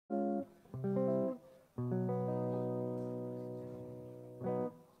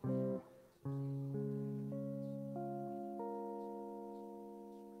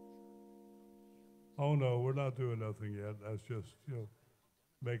not doing nothing yet. That's just,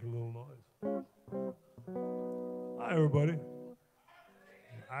 make a little noise. Hi, everybody.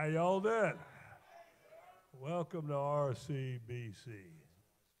 How y'all doing? Welcome to Rcbc,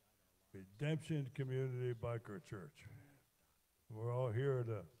 Redemption Community Biker Church. We're all here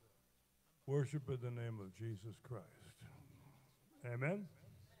to worship in the name of Jesus Christ. Amen?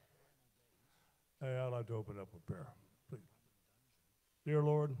 Hey, I'd like to open up a prayer, please. Dear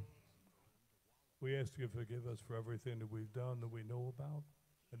Lord, we ask you to forgive us for everything that we've done that we know about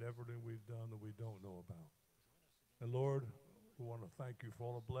and everything we've done that we don't know about. And Lord, we want to thank you for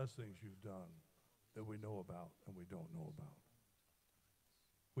all the blessings you've done that we know about and we don't know about.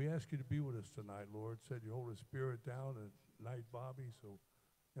 We ask you to be with us tonight, Lord. Send your Holy Spirit down at night, Bobby, so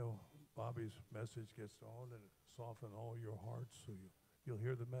Bobby's message gets on and soften all your hearts so you'll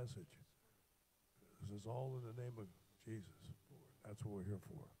hear the message. This is all in the name of Jesus, Lord. That's what we're here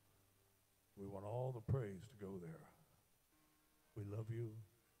for. We want all the praise to go there. We love you.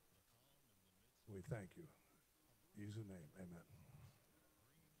 We thank you. In Jesus' name, amen.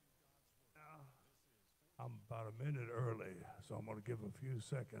 I'm about a minute early, so I'm going to give a few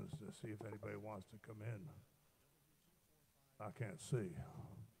seconds to see if anybody wants to come in. I can't see.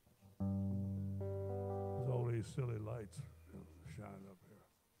 There's all these silly lights shining up here.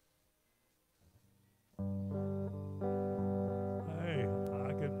 Hey,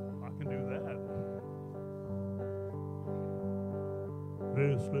 I can do that.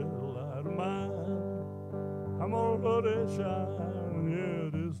 This little light of mine, I'm gonna let it shine. Yeah,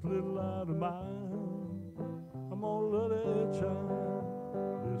 this little light of mine, I'm gonna let it shine.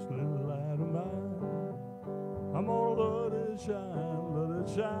 This little light of mine, I'm gonna let it shine. Let it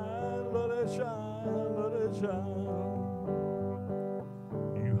shine, let it shine, let it shine.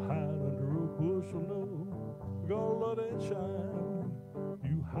 You hide under a bushel, no, we're gonna let it shine.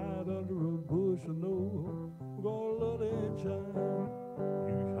 You hide under a bushel, no, we're gonna let it shine.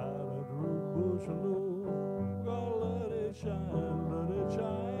 You hide under a bushel, no, we're gonna let it shine. Let it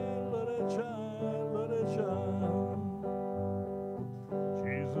shine, let it shine, let it shine.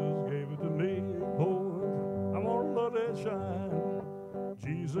 Jesus gave it to me, Lord, I'm gonna let it shine.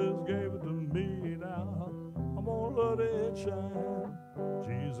 Jesus gave it to me now, I'm gonna let it shine.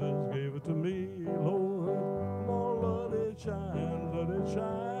 Jesus gave it to me, Lord, I'm gonna let it shine. Let it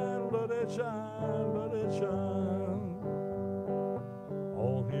shine, let it shine, let it shine.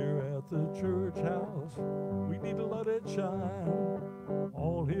 All here at the church house, we need to let it shine.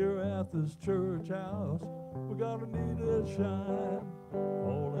 All here at this church house, we gotta need to shine.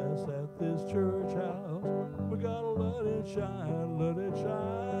 All us at this church house, we gotta let it shine. Let it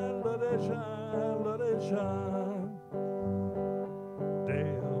shine, let it shine, let it shine.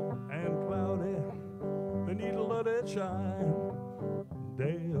 Dale and Cloudy, they need to let it shine.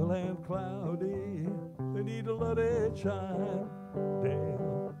 Dale and Cloudy, they need to let it shine.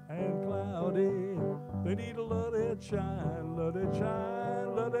 Dale and Cloudy, they need to let it shine. Let it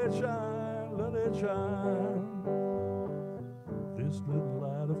shine, let it shine, let it shine. This little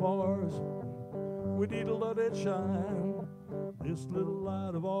light of ours, we need to let it shine. This little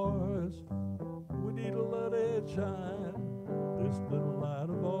light of ours, we need to let it shine. This little light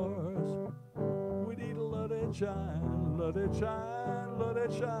of ours, we need to let it shine. Let it shine, let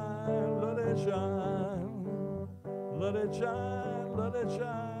it shine, let it shine. Let it shine, let it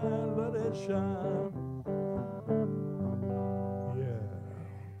shine, let it shine. Yeah.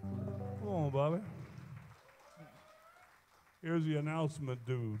 Come on, Bobby. Here's the announcement,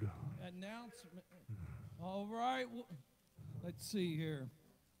 dude. Announcement. All right. Let's see here.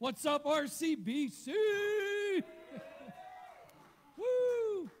 What's up, RCBC?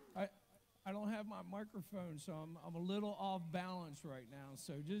 Woo! I don't have my microphone, so I'm a little off balance right now.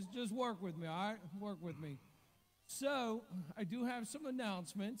 So just work with me, all right? Work with me. So I do have some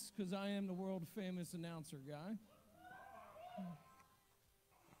announcements because I am the world famous announcer guy.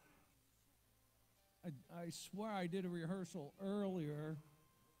 I swear I did a rehearsal earlier,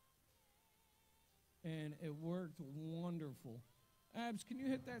 and it worked wonderful. Abs, can you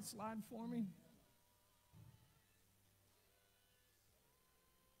hit that slide for me?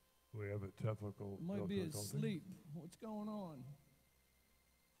 We have a typical Might be asleep. What's going on?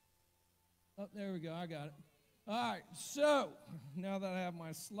 Oh, there we go. I got it. All right. So now that I have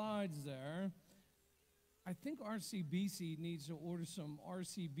my slides there, I think RCBC needs to order some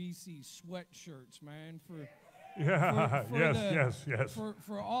RCBC sweatshirts, man. Yes.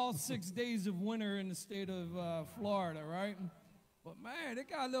 For all 6 days of winter in the state of Florida, right? But man, it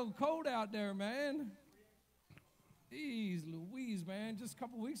got a little cold out there, man. Jeez Louise, man. Just a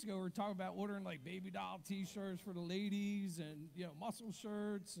couple weeks ago, we were talking about ordering like baby doll T-shirts for the ladies and, muscle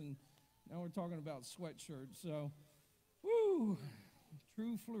shirts. And Now we're talking about sweatshirts. So, woo,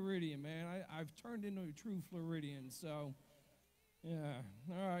 true Floridian, man. I've turned into a true Floridian. So, yeah.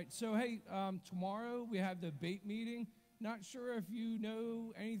 All right. So, hey, tomorrow we have the ABATE meeting. Not sure if you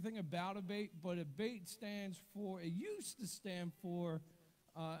know anything about ABATE, but ABATE it used to stand for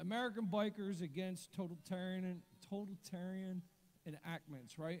American Bikers Against Totalitarian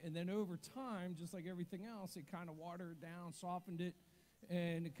Enactments, right? And then over time, just like everything else, it kind of watered it down, softened it,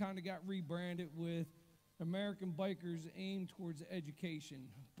 and it kind of got rebranded with American Bikers Aimed Towards Education.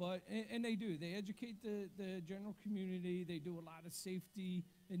 And they do. They educate the general community. They do a lot of safety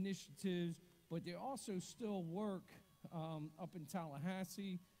initiatives, but they also still work up in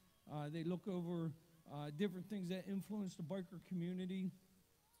Tallahassee. They look over different things that influence the biker community.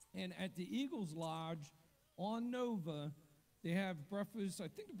 And at the Eagles Lodge on Nova, they have breakfast. I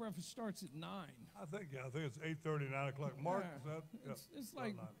think the breakfast starts at 9. I think it's 8:30, 9 o'clock. Mark, Yeah. is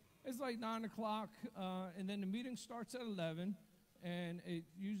that? It's like 9 o'clock, and then the meeting starts at 11, and it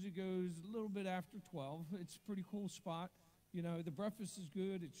usually goes a little bit after 12. It's a pretty cool spot. You know, the breakfast is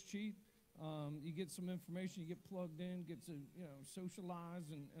good. It's cheap. You get some information. You get plugged in, get to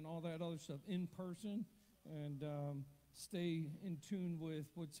socialize and all that other stuff in person, and stay in tune with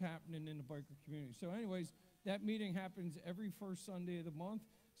what's happening in the biker community. So, anyways. That meeting happens every first Sunday of the month,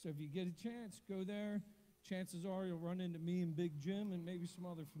 so if you get a chance, go there. Chances are you'll run into me and Big Jim and maybe some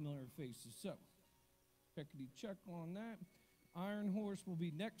other familiar faces. So, check on that. Iron Horse will be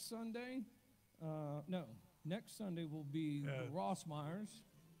next Sunday. Next Sunday will be the Rossmeyers.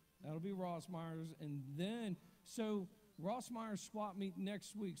 That'll be Rossmeyers. And then, so Rossmeyers swap meet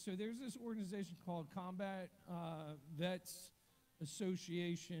next week. So there's this organization called Combat Vets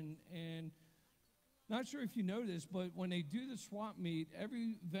Association, and not sure if you know this, but when they do the swap meet,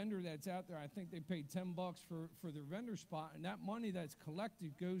 every vendor that's out there, I think they pay $10 for their vendor spot, and that money that's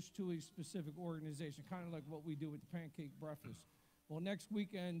collected goes to a specific organization, kind of like what we do with the pancake breakfast. Well, next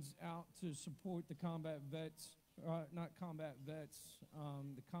weekend's out to support the Combat Vets, the Combat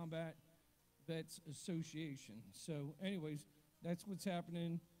Vets Association. So anyways, that's what's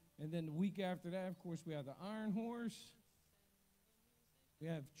happening. And then the week after that, of course, we have the Iron Horse. We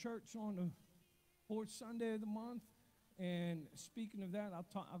have church on the fourth Sunday of the month, and speaking of that,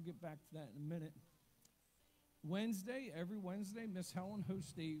 I'll get back to that in a minute. Every Wednesday, Miss Helen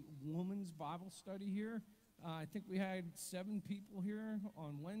hosts a women's Bible study here. I think we had 7 people here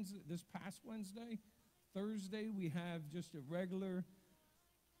on this past Wednesday. Thursday, we have just a regular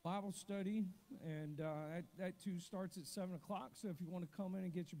Bible study, and that too starts at 7 o'clock. So if you want to come in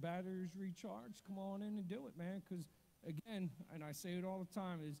and get your batteries recharged, come on in and do it, man. Because again, and I say it all the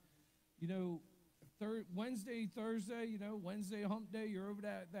time, is Wednesday, Thursday, Wednesday hump day, you're over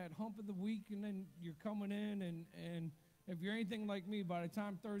that hump of the week, and then you're coming in, and if you're anything like me, by the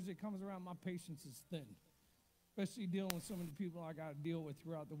time Thursday comes around, my patience is thin, especially dealing with some of the people I got to deal with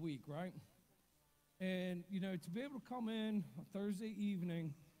throughout the week, right? And, to be able to come in on Thursday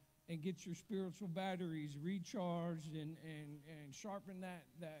evening and get your spiritual batteries recharged and sharpen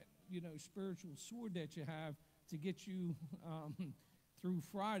that spiritual sword that you have to get you through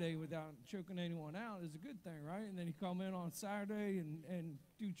Friday without choking anyone out is a good thing, right? And then you come in on Saturday and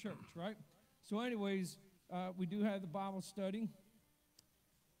do church, right? So anyways, we do have the Bible study.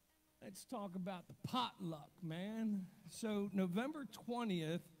 Let's talk about the potluck, man. So November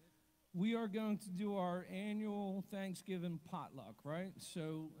 20th, we are going to do our annual Thanksgiving potluck, right?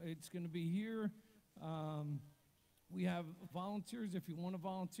 So it's going to be here. We have volunteers. If you want to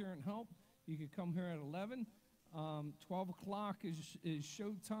volunteer and help, you can come here at 11. 12 o'clock is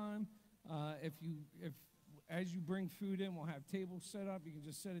showtime. As you bring food in, we'll have tables set up. You can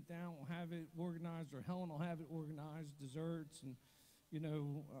just set it down. We'll have it organized, or Helen will have it organized, desserts and,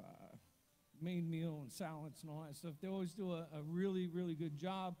 main meal and salads and all that stuff. They always do a really, really good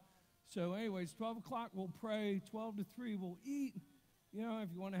job. So anyways, 12 o'clock we'll pray. 12 to 3 we'll eat.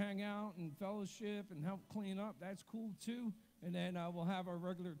 If you want to hang out and fellowship and help clean up, that's cool too. And then we'll have our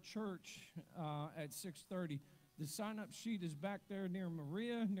regular church at 6:30. The sign-up sheet is back there near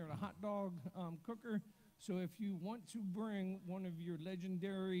Maria, near the hot dog cooker. So if you want to bring one of your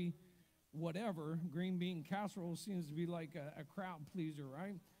legendary whatever, green bean casserole seems to be like a crowd pleaser,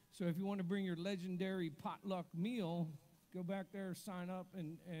 right? So if you want to bring your legendary potluck meal, go back there, sign up,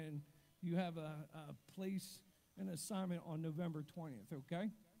 and you have a place, an assignment on November 20th, okay?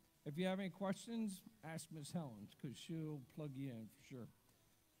 If you have any questions, ask Ms. Helen, because she'll plug you in for sure.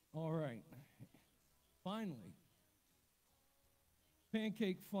 All right. Finally,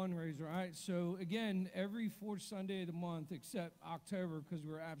 pancake fundraiser, all right? So, again, every fourth Sunday of the month, except October, because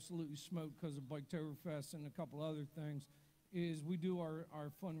we're absolutely smoked because of Biketoberfest and a couple other things, is we do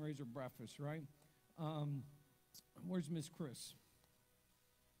our fundraiser breakfast, right? Where's Miss Chris?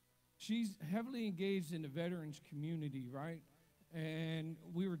 She's heavily engaged in the veterans community, right? And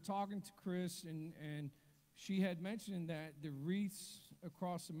we were talking to Chris, and she had mentioned that the Wreaths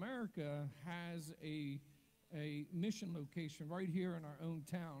Across America has a mission location right here in our own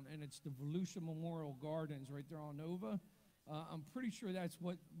town, and it's the Volusia Memorial Gardens right there on Nova. I'm pretty sure that's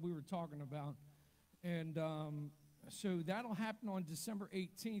what we were talking about. And so that'll happen on December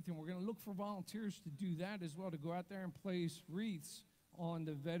 18th, and we're going to look for volunteers to do that as well, to go out there and place wreaths on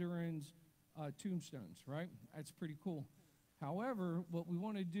the veterans' tombstones, right? That's pretty cool. However, what we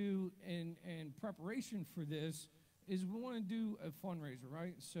want to do in preparation for this is we want to do a fundraiser,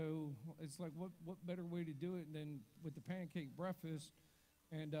 right? So it's like, what better way to do it than with the pancake breakfast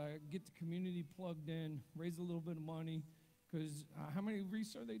and get the community plugged in, raise a little bit of money, because how many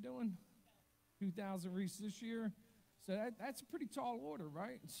wreaths are they doing? 2,000 wreaths this year. So that's a pretty tall order,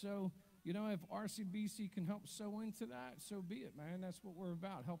 right? So, you know, if RCBC can help sew into that, so be it, man. That's what we're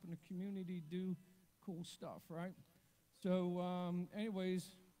about, helping the community do cool stuff, right? So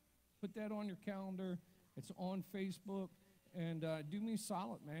anyways, put that on your calendar. It's on Facebook. And do me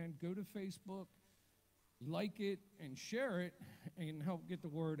solid, man. Go to Facebook, like it, and share it, and help get the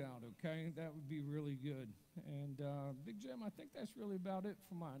word out, okay? That would be really good. And Big Jim, I think that's really about it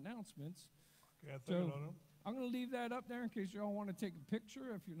for my announcements. Can't think of them. I'm going to leave that up there in case y'all want to take a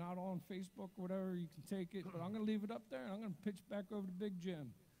picture. If you're not on Facebook or whatever, you can take it. But I'm going to leave it up there, and I'm going to pitch back over to Big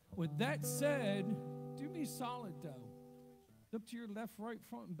Jim. With that said, do me solid, though. Look to your left, right,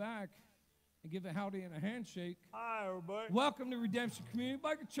 front, and back, and give a howdy and a handshake. Hi, everybody. Welcome to Redemption Community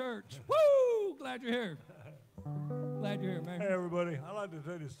Bible Church. Woo! Glad you're here. Glad you're here, man. Hey, everybody. I'd like to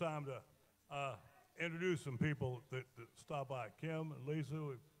take this time to introduce some people that stop by. Kim and Lisa,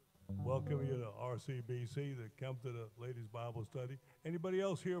 we welcome you to RCBC, that come to the Ladies Bible Study. Anybody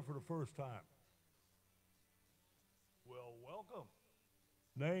else here for the first time? Well, welcome.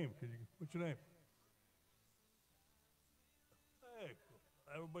 Name? What's your name? Hey,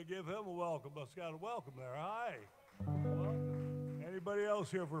 everybody give him a welcome. Let's got a welcome there. Hi. Welcome. Anybody else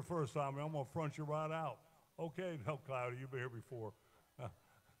here for the first time? I'm going to front you right out. Okay, no, Cloudy, you've been here before.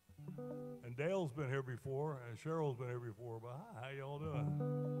 And Dale's been here before, and Cheryl's been here before, but hi, how y'all doing?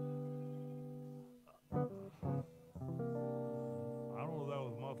 I don't know if that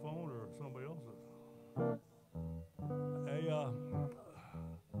was my phone or somebody else's. Hey,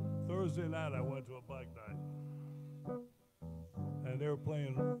 Thursday night I went to a bike night, and they were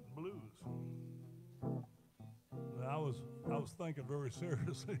playing blues. And I was thinking very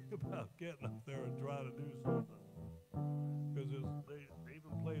seriously about getting up there and trying to do something, because they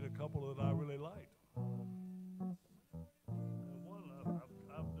even played a couple that I really liked. And one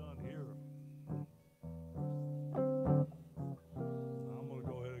I've done here. I'm going to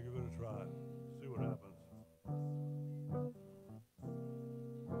go ahead and give it a try, see what happens.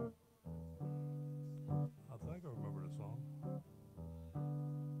 I think I remember the song.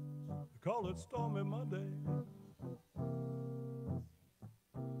 They call it Stormy Monday.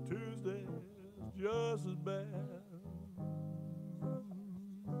 Tuesday's just as bad.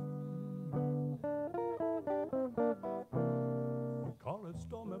 Call it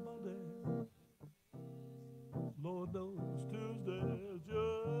Stormy Monday. Lord knows Tuesday's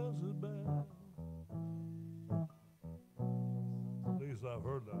just as bad. At least I've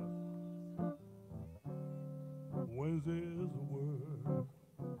heard that. Wednesday's the word.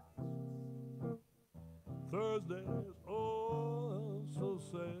 Thursday's oh so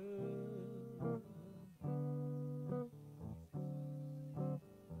sad.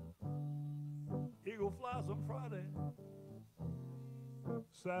 Eagle flies on Friday.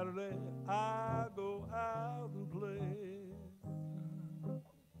 Saturday I go out and play.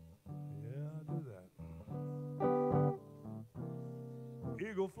 Yeah, I do that.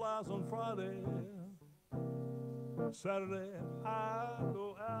 Eagle flies on Friday. Saturday I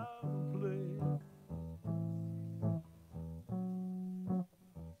go out and play.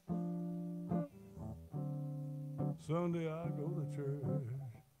 Sunday I go to church.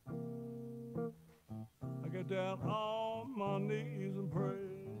 I get down on my knees and pray.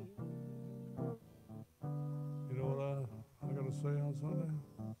 You know what I gotta say on Sunday?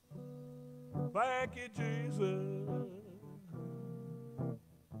 Thank you, Jesus,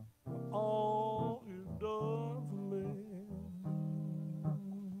 for all you've done for me.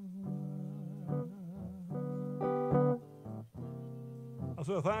 I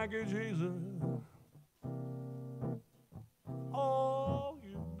said, thank you, Jesus, all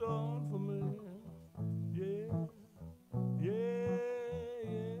you've done for me. Yeah, yeah,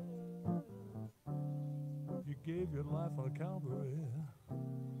 yeah. You gave your life on a on Calvary,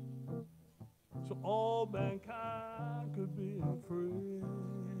 so all mankind could be free.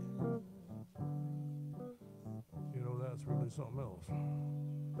 You know, that's really something else.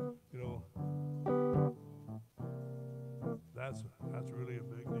 You know, that's really a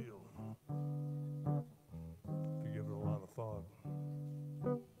big deal. To give it a lot of thought.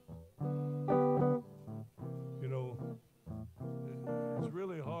 You know, it's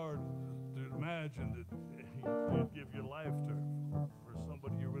really hard to imagine that you'd give your life for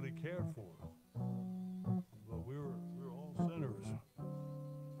somebody you really cared for. But we were all sinners,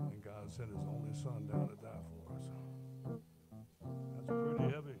 and God sent His only Son down to die for us. That's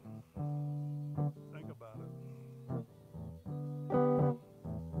pretty heavy. Think about it.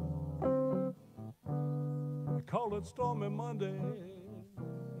 They call it Stormy Monday.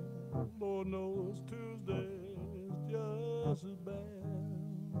 Lord knows Tuesday is just as bad.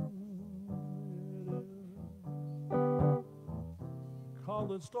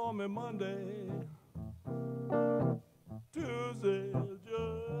 Call it Stormy Monday. Tuesday is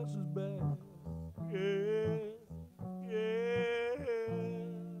just as bad. Yeah, yeah.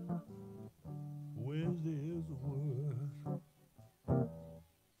 Wednesday is the worst.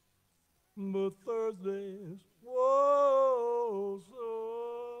 But Thursday's, whoa,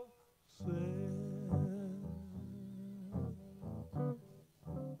 so sad.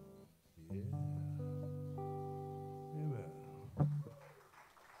 Yeah. Amen.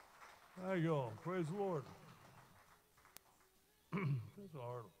 Thank you all. Praise the Lord. That's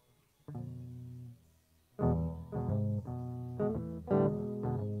hard.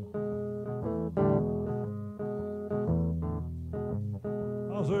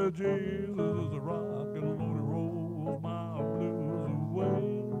 I said, Jesus is a rock and Lord, He rolls my blues away.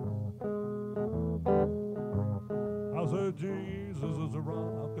 I said, Jesus is a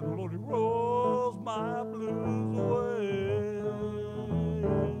rock and Lord, He rolls my blues away.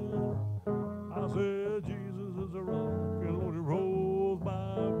 I said, Jesus is a rock and Lord, He rolls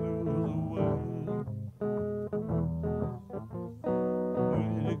my blues away.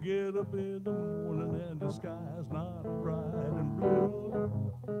 When you get up in the morning and the sky's not bright and blue,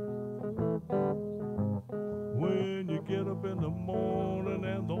 when you get up in the morning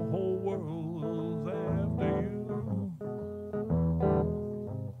and the whole world's after you,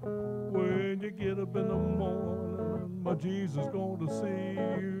 when you get up in the morning, my Jesus gonna see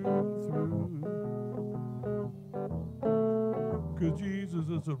you through. 'Cause Jesus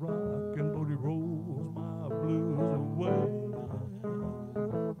is a rock and Lord, He rolls my blues away.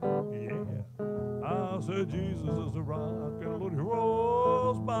 Yeah, I said Jesus is a rock and Lord, He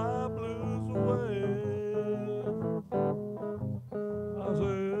rolls my blues away. I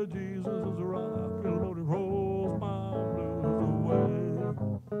said Jesus is a rock and Lord, He rolls my blues away.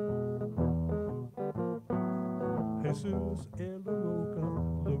 Jesus and La Roca,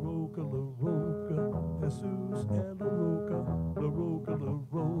 La Roca, La Roca. Jesus and La Roca, La Roca, La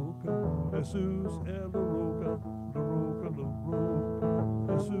Roca. Jesus and La Roca, La Roca, La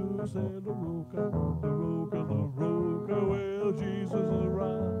Roca. Jesus and La Roca, La Roca, La Roca. Well, Jesus is a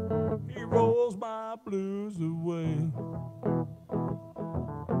rock, He rolls my blues away.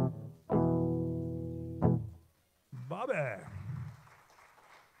 Bobby.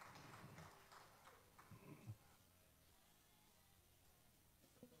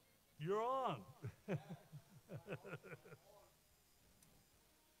 You're on.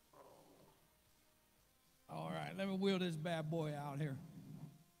 All right, let me wheel this bad boy out here.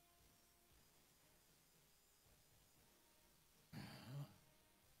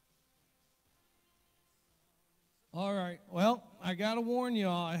 All right, well, I got to warn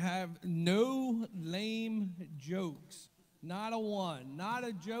y'all, I have no lame jokes. Not a one. Not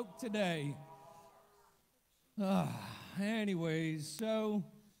a joke today. Anyways, so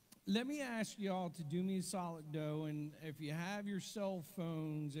let me ask y'all to do me a solid though, and if you have your cell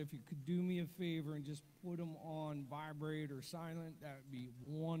phones, if you could do me a favor and just put them on vibrate or silent, that would be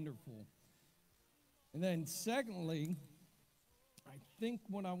wonderful. And then secondly, I think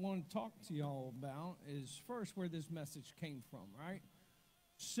what I want to talk to y'all about is first where this message came from, right?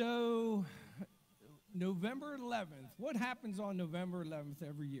 So November 11th, what happens on November 11th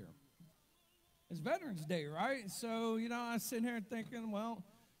every year? It's Veterans Day, right? So, you know, I was sitting here thinking, well,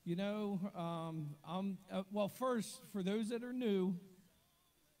 you know, well, first, for those that are new,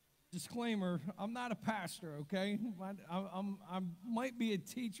 disclaimer, I'm not a pastor, okay? I might be a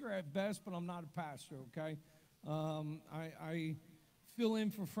teacher at best, but I'm not a pastor, okay? I fill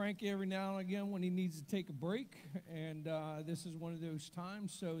in for Frankie every now and again when he needs to take a break, and this is one of those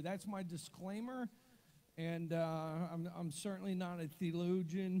times. So that's my disclaimer, and I'm certainly not a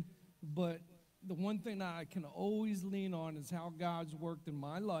theologian, but the one thing that I can always lean on is how God's worked in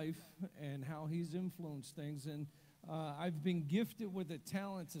my life and how He's influenced things. And I've been gifted with a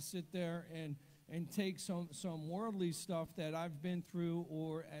talent to sit there and take some worldly stuff that I've been through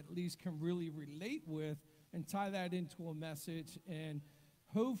or at least can really relate with and tie that into a message and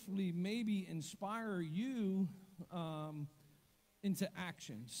hopefully maybe inspire you into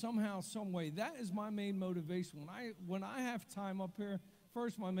action somehow, some way. That is my main motivation. When I have time up here,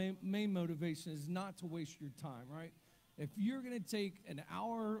 first, my main motivation is not to waste your time, right? If you're going to take an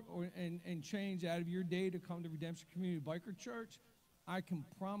hour and change out of your day to come to Redemption Community Biker Church, I can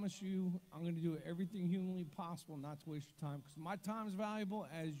promise you I'm going to do everything humanly possible not to waste your time, because my time is valuable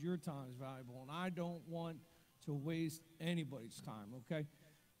as your time is valuable, and I don't want to waste anybody's time, okay?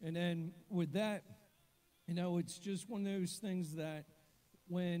 And then with that, you know, it's just one of those things that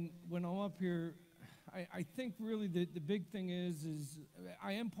when I'm up here, I think really the big thing is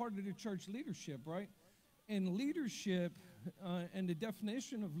I am part of the church leadership, right? And leadership and the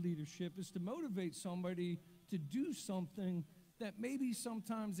definition of leadership is to motivate somebody to do something that maybe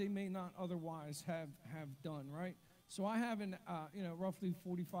sometimes they may not otherwise have done, right? So I have roughly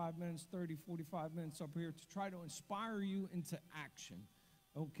 45 minutes up here to try to inspire you into action,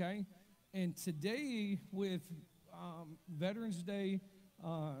 okay? And today with Veterans Day,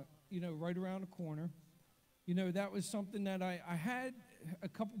 right around the corner, that was something that I had a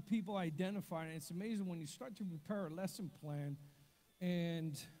couple people identify, and it's amazing when you start to prepare a lesson plan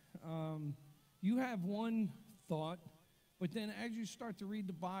and you have one thought, but then as you start to read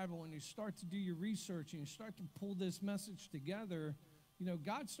the Bible and you start to do your research and you start to pull this message together,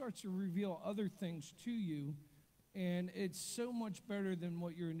 God starts to reveal other things to you, and it's so much better than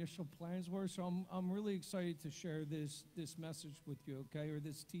what your initial plans were. So I'm really excited to share this message with you, okay, or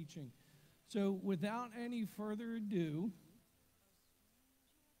this teaching. So without any further ado,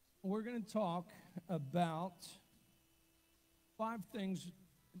 we're going to talk about 5 things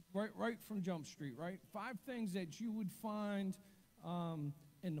right from Jump Street, right? 5 things that you would find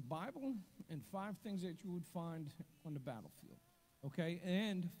in the Bible and 5 things that you would find on the battlefield, okay?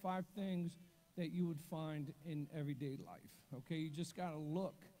 And 5 things that you would find in everyday life, okay? You just got to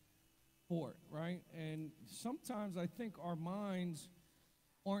look for it, right? And sometimes I think our minds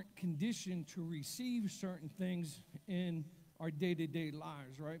aren't conditioned to receive certain things in our day-to-day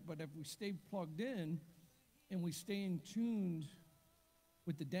lives, right? But if we stay plugged in and we stay in tuned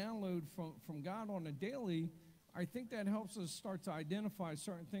with the download from God on a daily, I think that helps us start to identify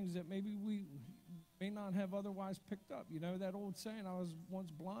certain things that maybe we may not have otherwise picked up. That old saying, I was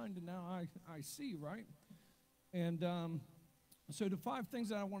once blind and now I see, right? And so the 5 things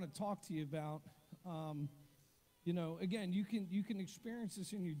that I want to talk to you about, again, you can experience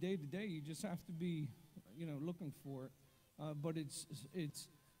this in your day-to-day. You just have to be, looking for it. But it's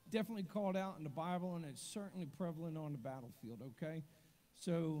definitely called out in the Bible, and it's certainly prevalent on the battlefield, okay?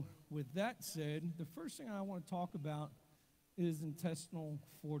 So with that said, the first thing I want to talk about is intestinal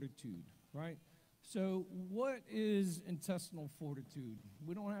fortitude, right? So what is intestinal fortitude?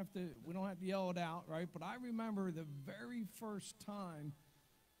 We don't have to yell it out, right? But I remember the very first time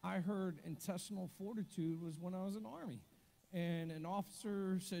I heard intestinal fortitude was when I was in the Army. And an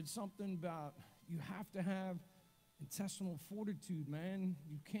officer said something about, you have to have intestinal fortitude, man.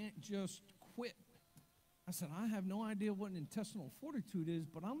 You can't just quit. I said, I have no idea what an intestinal fortitude is,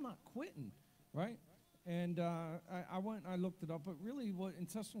 but I'm not quitting, right? And I went and I looked it up, but really what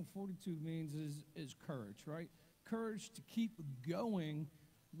intestinal fortitude means is courage, right? Courage to keep going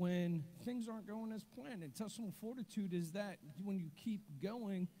when things aren't going as planned. Intestinal fortitude is that when you keep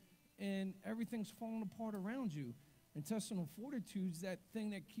going and everything's falling apart around you. Intestinal fortitude is that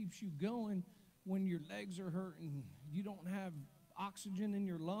thing that keeps you going when your legs are hurting, you don't have oxygen in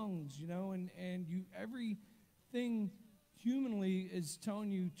your lungs, and you everything humanly is telling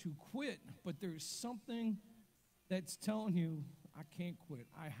you to quit, but there's something that's telling you, I can't quit.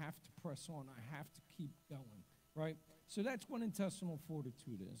 I have to press on. I have to keep going, right? So that's what intestinal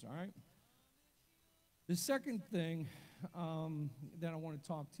fortitude is, all right? The second thing that I want to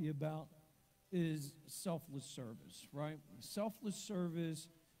talk to you about is selfless service, right? Selfless service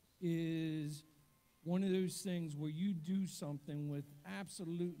is one of those things where you do something with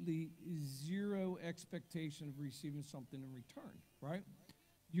absolutely zero expectation of receiving something in return, right?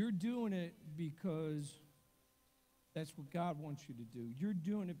 You're doing it because that's what God wants you to do. You're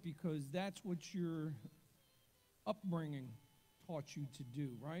doing it because that's what your upbringing taught you to do,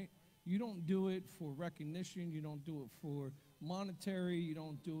 right? You don't do it for recognition. You don't do it for monetary. You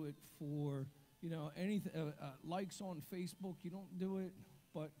don't do it for, anything, likes on Facebook. You don't do it,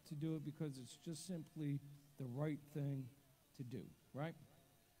 but to do it because it's just simply the right thing to do, right?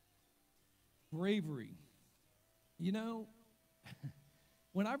 bravery. You know,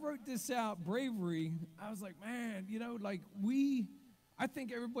 when I wrote this out, bravery, I was like, man, you know, like I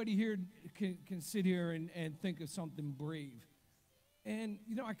think everybody here can sit here and think of something brave. And,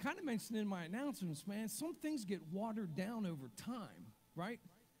 you know, I kind of mentioned in my announcements, man, some things get watered down over time, right?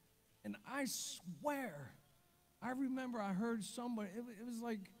 And I swear, I remember I heard somebody, it was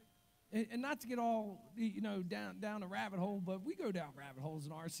like, and not to get all, you know, down a rabbit hole, but we go down rabbit holes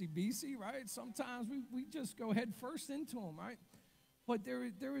in RCBC, right? Sometimes we just go head first into them, right? But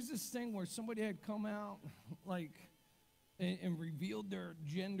there was this thing where somebody had come out, like, and revealed their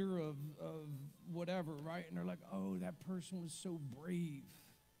gender of whatever, right? And they're like, oh, that person was so brave.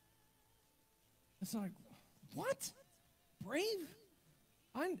 It's like, what? Brave?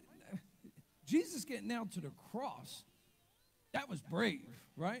 Jesus getting nailed to the cross, that was brave,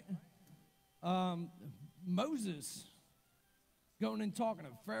 right? Moses going and talking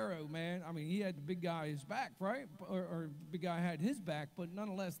to Pharaoh, man. I mean, he had the big guy his back, right? Or the big guy had his back, but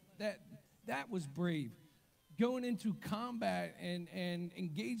nonetheless, that was brave. Going into combat and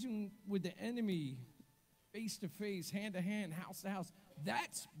engaging with the enemy face to face, hand to hand, house to house,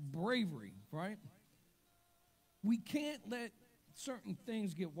 that's bravery, right? We can't let certain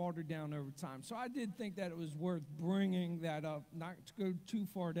things get watered down over time. So I did think that it was worth bringing that up, not to go too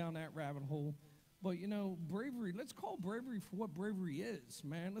far down that rabbit hole. But, you know, bravery, let's call bravery for what bravery is,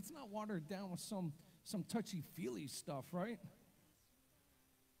 man. Let's not water it down with some touchy-feely stuff, right?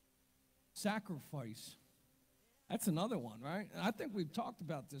 Sacrifice. That's another one, right? And I think we've talked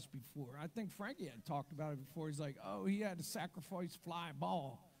about this before. I think Frankie had talked about it before. He's like, oh, he had to sacrifice fly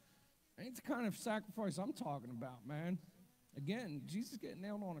ball. Ain't the kind of sacrifice I'm talking about, man. Again, Jesus getting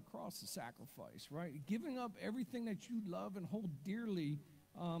nailed on a cross is sacrifice, right? Giving up everything that you love and hold dearly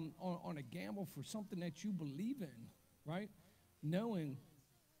on a gamble for something that you believe in, right? Knowing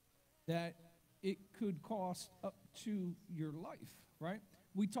that it could cost up to your life, right?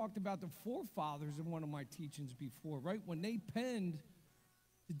 We talked about the forefathers in one of my teachings before, right? When they penned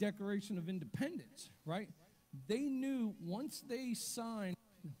the Declaration of Independence, right? They knew once they signed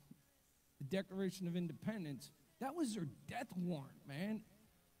the Declaration of Independence, that was their death warrant, man.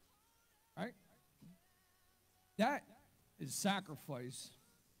 Right? That is sacrifice.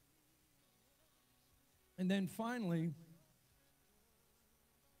 And then finally,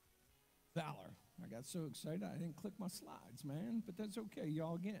 valor. I got so excited I didn't click my slides, man. But that's okay.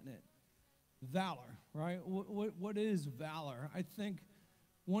 Y'all getting it. Valor, right? What is valor? I think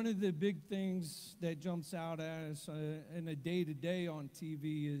one of the big things that jumps out at us in a day-to-day on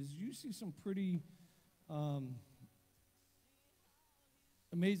TV is you see some pretty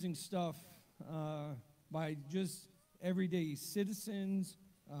amazing stuff by just everyday citizens.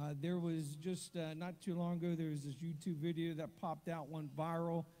 There was just not too long ago, there was this YouTube video that popped out, went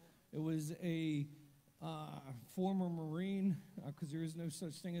viral. It was a former Marine, because there is no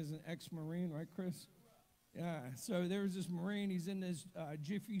such thing as an ex-Marine, right, Chris? Yeah, so there was this Marine. He's in this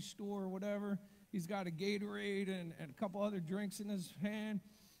Jiffy store or whatever. He's got a Gatorade and a couple other drinks in his hand,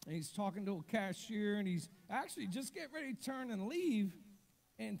 and he's talking to a cashier, and he's actually just getting ready to turn and leave,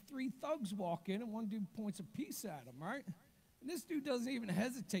 and 3 thugs walk in, and one dude points a piece at him, right? And this dude doesn't even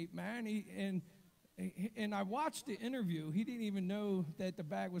hesitate, man. And I watched the interview. He didn't even know that the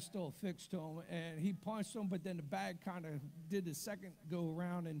bag was still affixed to him, and he punched him, but then the bag kind of did the second go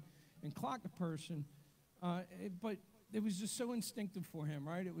around and clocked the person. But it was just so instinctive for him,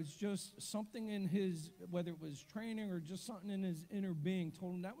 right? It was just something in his, whether it was training or just something in his inner being,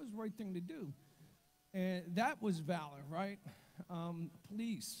 told him that was the right thing to do. And that was valor, right?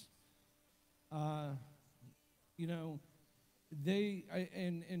 Police, you know,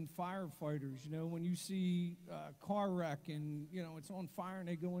 and firefighters, you know, when you see a car wreck and, you know, it's on fire and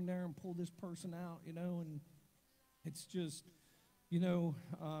they go in there and pull this person out, you know, and it's just, you know,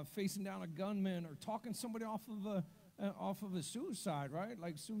 facing down a gunman or talking somebody off of a suicide, right?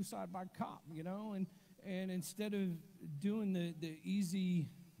 Like suicide by cop, you know, and instead of doing the easy,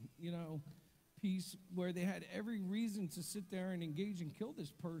 you know, piece where they had every reason to sit there and engage and kill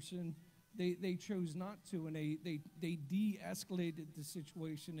this person, they chose not to, and they de-escalated the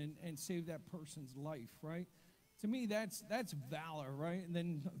situation and saved that person's life, right? To me, that's valor, right? And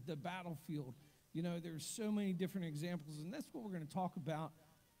then the battlefield. You know, there's so many different examples, and that's what we're going to talk about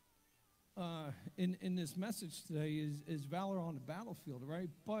in this message today is valor on the battlefield, right?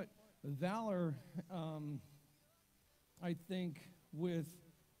 But valor, I think,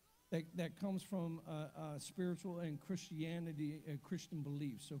 that comes from spiritual and Christianity and Christian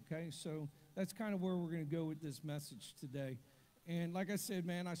beliefs, okay? So that's kind of where we're going to go with this message today. And like I said,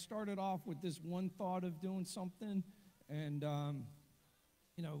 man, I started off with this one thought of doing something, and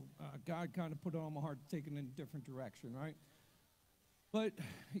God kind of put it on my heart to take it in a different direction, right? But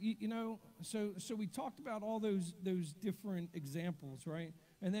so we talked about all those different examples, right?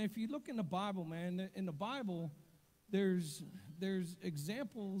 And then if you look in the Bible, man, in the Bible, there's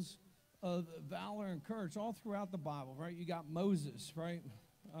examples of valor and courage all throughout the Bible, right? You got Moses, right?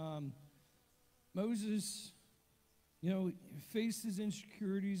 Moses, faced his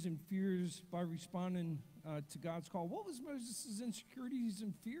insecurities and fears by responding to God's call. What was Moses' insecurities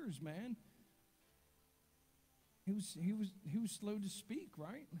and fears, man? He was slow to speak,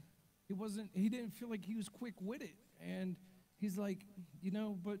 right? He didn't feel like he was quick-witted. And he's like,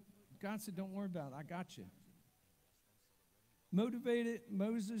 but God said, don't worry about it. I got you. Motivated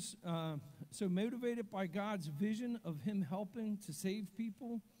by God's vision of him helping to save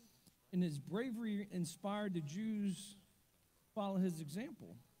people, and his bravery inspired the Jews to follow his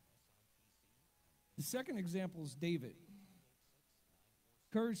example. The second example is David.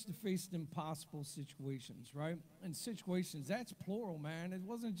 Courage to face impossible situations, right? And situations, that's plural, man. It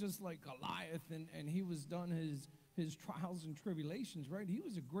wasn't just like Goliath and he was done his trials and tribulations, right? He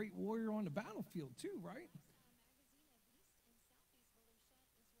was a great warrior on the battlefield too, right?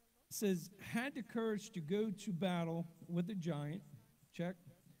 It says, had the courage to go to battle with a giant, check.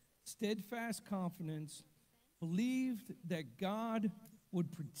 Steadfast confidence, believed that God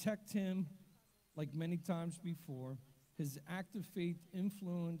would protect him like many times before. His act of faith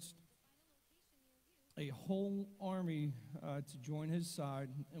influenced a whole army to join his side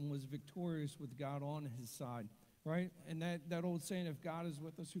and was victorious with God on his side, right? And that old saying, if God is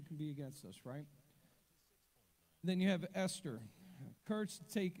with us, who can be against us, right? Then you have Esther, courage to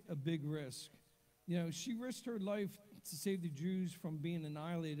take a big risk. She risked her life to save the Jews from being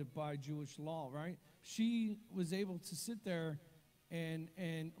annihilated by Jewish law, right? She was able to sit there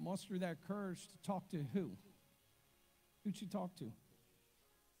and muster that courage to talk to who? Who'd she talk to?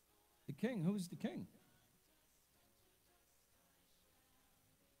 The king. Who was the king?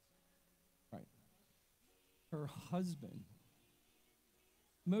 Right. Her husband.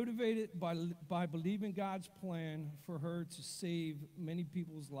 Motivated by believing God's plan for her to save many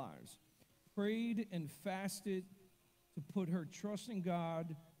people's lives. Prayed and fasted to put her trust in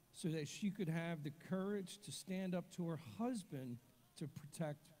God so that she could have the courage to stand up to her husband to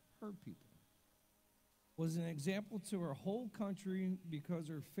protect her people. Was an example to her whole country because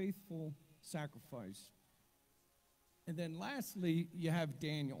of her faithful sacrifice. And then lastly, you have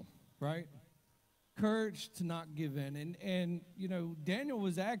Daniel, right? Courage to not give in. And Daniel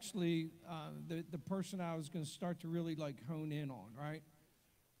was actually the person I was going to start to really hone in on, right?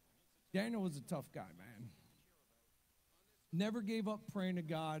 Daniel was a tough guy, man. Never gave up praying to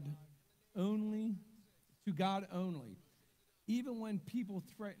God only, even when people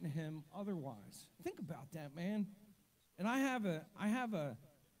threaten him otherwise. Think about that, man. And I have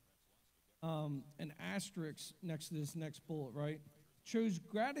an asterisk next to this next bullet, right? Chose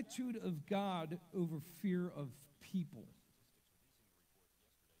gratitude of God over fear of people.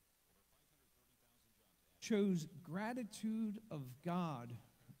 Chose gratitude of God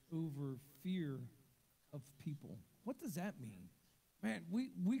over fear of people. What does that mean? Man,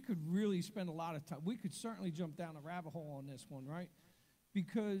 we could really spend a lot of time. We could certainly jump down a rabbit hole on this one, right?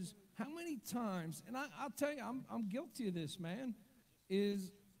 Because how many times, and I'll tell you, I'm guilty of this, man,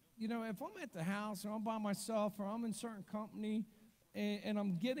 is, if I'm at the house or I'm by myself or I'm in certain company and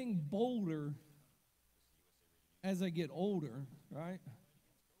I'm getting bolder as I get older, right?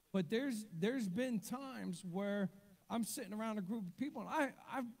 But there's been times where I'm sitting around a group of people and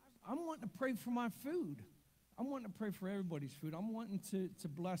I'm wanting to pray for my food. I'm wanting to pray for everybody's food. I'm wanting to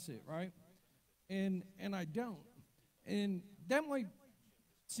bless it, right? And I don't. And that might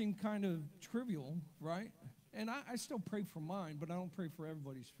seem kind of trivial, right? And I still pray for mine, but I don't pray for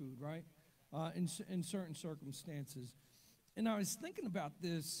everybody's food, right? In certain circumstances. And I was thinking about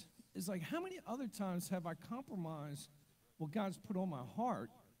this, is how many other times have I compromised what God's put on my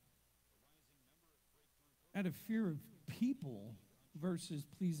heart out of fear of people versus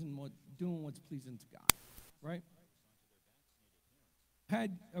doing what's pleasing to God? Right?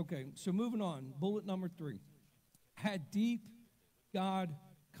 So moving on. Bullet number 3. Had deep God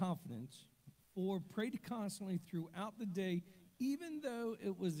confidence, or prayed constantly throughout the day, even though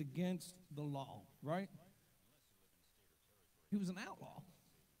it was against the law. Right? He was an outlaw.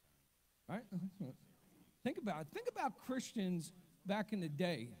 Right? Think about Christians back in the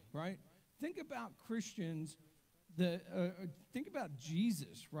day. Right? Think about Christians. Think about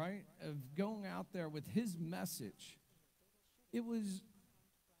Jesus, right, of going out there with his message. It was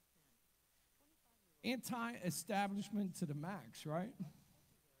anti-establishment to the max, right?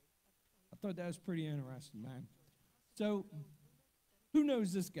 I thought that was pretty interesting, man. So Who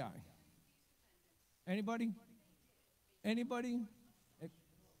knows this guy? Anybody? Anybody?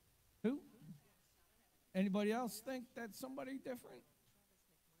 Who? Anybody else think that's somebody different?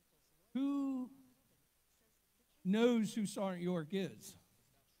 Who knows who Sergeant York is?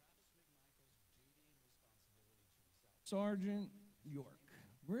 Sergeant York.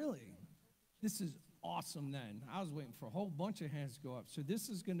 Really? This is awesome then. I was waiting for a whole bunch of hands to go up. So this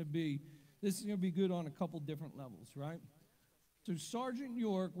is going to be good on a couple different levels, right? So Sergeant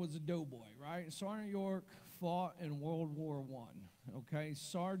York was a doughboy, right? Sergeant York fought in World War I, okay?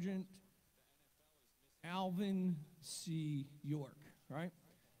 Sergeant Alvin C. York, right?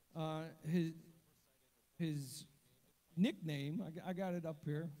 His nickname, I got it up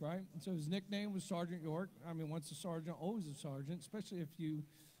here, right? So his nickname was Sergeant York. I mean, once a sergeant, always a sergeant, especially if you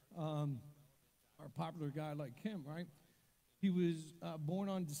are a popular guy like him, right? He was born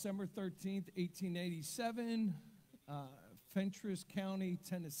on December 13th, 1887, Fentress County,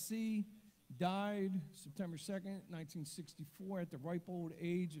 Tennessee. Died September 2nd, 1964, at the ripe old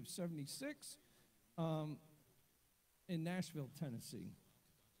age of 76 in Nashville, Tennessee.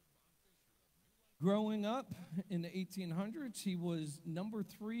 Growing up in the 1800s, he was number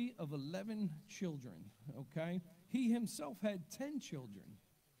 3 of 11 children, okay? He himself had 10 children.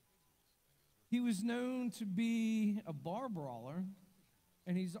 He was known to be a bar brawler,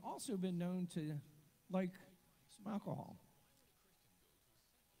 and he's also been known to like some alcohol.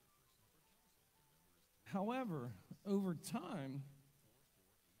 However, over time,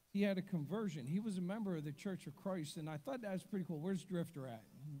 he had a conversion. He was a member of the Church of Christ, and I thought that was pretty cool. Where's Drifter at?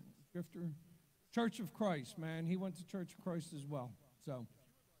 Drifter? Church of Christ, man. He went to Church of Christ as well. So,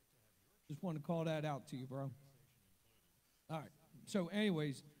 just want to call that out to you, bro. All right. So,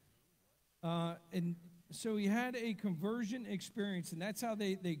 anyways, and so he had a conversion experience, and that's how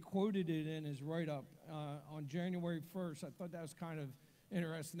they quoted it in his write-up on January 1st. I thought that was kind of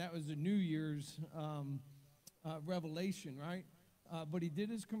interesting. That was the New Year's revelation, right? But he did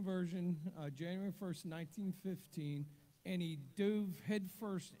his conversion January 1st, 1915, and he dove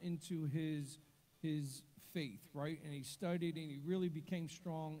headfirst into his faith, right? And he studied, and he really became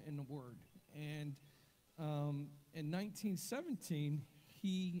strong in the Word. And in 1917,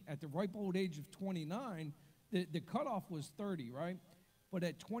 he, at the ripe old age of 29, the cutoff was 30, right? But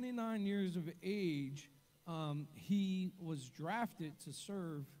at 29 years of age, he was drafted to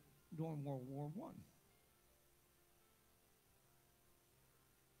serve during World War I.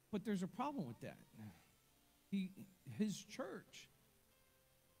 But there's a problem with that. His church,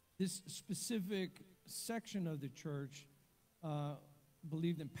 this specific section of the church,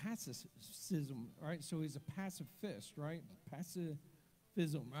 believed in pacifism, right? So he's a pacifist, right?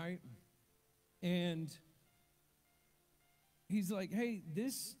 Pacifism, right? And he's like, hey,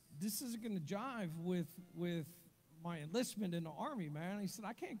 this isn't going to jive with my enlistment in the Army, man. He said,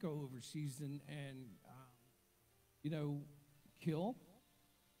 I can't go overseas and kill.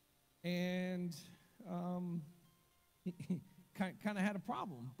 And he kind of had a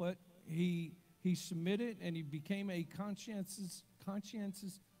problem, but he submitted, and he became a conscientious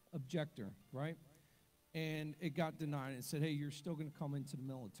objector, right? And it got denied. It said, hey, you're still going to come into the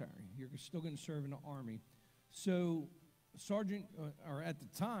military. You're still going to serve in the Army. So Sergeant, or at the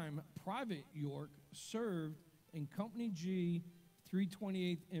time, Private York served in Company G,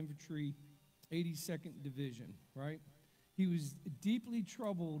 328th Infantry, 82nd Division, right? He was deeply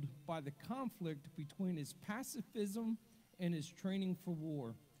troubled by the conflict between his pacifism and his training for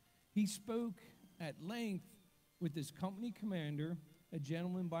war. He spoke at length with his company commander, a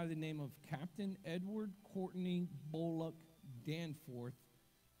gentleman by the name of Captain Edward Courtney Bullock Danforth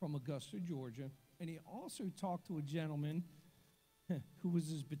from Augusta, Georgia. And he also talked to a gentleman who was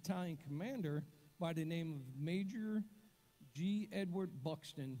his battalion commander by the name of Major G. Edward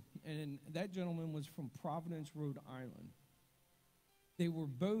Buxton, and that gentleman was from Providence, Rhode Island. They were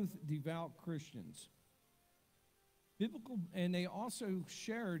both devout Christians. Biblical, and they also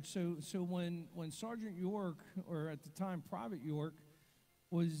shared, so when Sergeant York, or at the time Private York,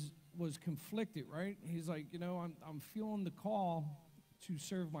 was conflicted, right? He's like, I'm feeling the call to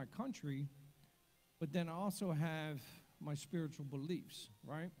serve my country, but then I also have my spiritual beliefs,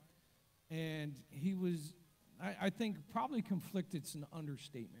 right? And he was, I think probably conflicted's an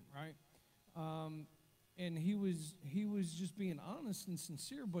understatement, right? And he was just being honest and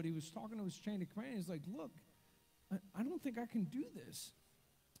sincere, but he was talking to his chain of command. He's like, look, I don't think I can do this.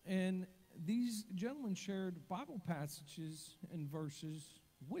 And these gentlemen shared Bible passages and verses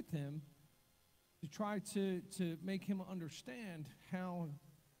with him to try to make him understand how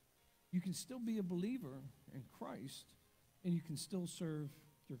you can still be a believer in Christ and you can still serve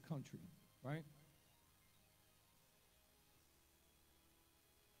your country, right?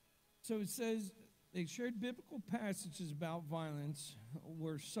 So it says they shared biblical passages about violence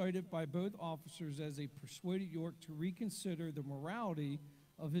were cited by both officers as they persuaded York to reconsider the morality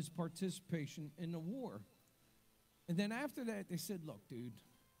of his participation in the war. And then after that, they said, look, dude,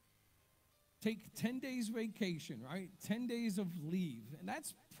 take 10 days vacation, right? 10 days of leave. And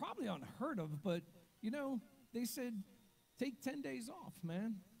that's probably unheard of, but, they said, take 10 days off,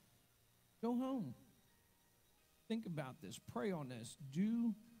 man. Go home. Think about this. Pray on this.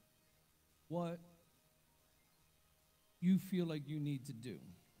 Do what you feel like you need to do,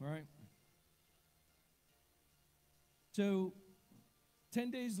 right? So 10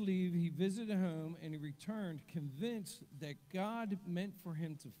 days leave, he visited home, and he returned convinced that God meant for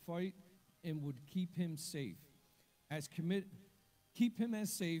him to fight and would keep him safe, keep him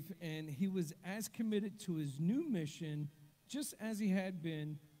as safe, and he was as committed to his new mission just as he had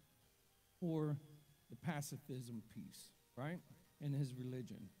been for the pacifism piece, right, and his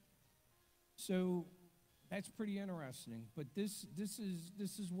religion. So that's pretty interesting. But this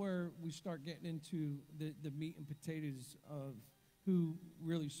is where we start getting into the meat and potatoes of who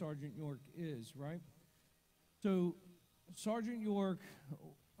really Sergeant York is, right? So Sergeant York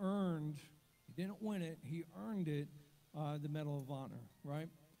earned, he didn't win it, he earned it, the Medal of Honor, right?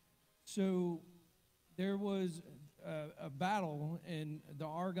 So there was a battle in the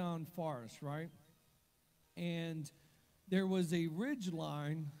Argonne Forest, right? And there was a ridge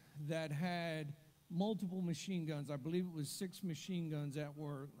line that had multiple machine guns. I believe it was 6 machine guns that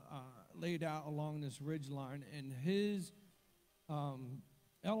were laid out along this ridge line. And his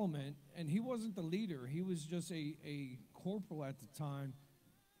element, and he wasn't the leader, he was just a corporal at the time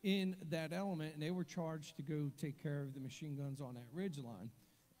in that element, and they were charged to go take care of the machine guns on that ridge line.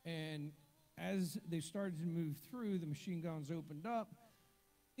 And as they started to move through, the machine guns opened up,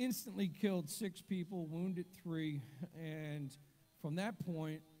 instantly killed 6 people, wounded 3, and from that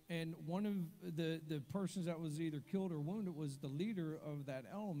point, and one of the persons that was either killed or wounded was the leader of that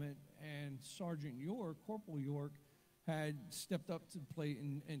element, and Sergeant York, Corporal York, had stepped up to the plate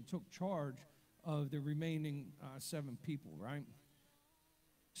and took charge of the remaining 7 people, right?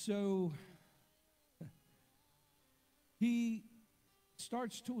 So he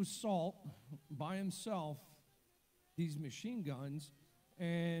starts to assault by himself these machine guns,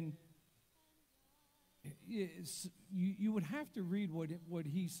 and you would have to read what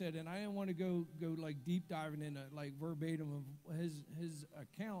he said, and I didn't want to go like deep diving into like verbatim of his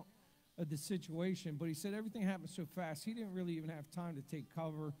account of the situation, but he said everything happened so fast he didn't really even have time to take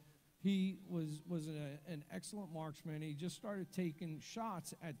cover. He was an excellent marksman. He just started taking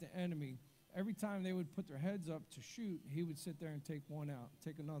shots at the enemy. Every time they would put their heads up to shoot, he would sit there and take one out,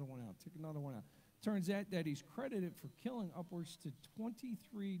 take another one out, take another one out. Turns out that he's credited for killing upwards to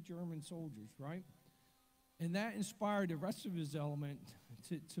 23 German soldiers, right? And that inspired the rest of his element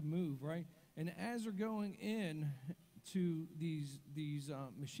to move, right? And as they're going in to these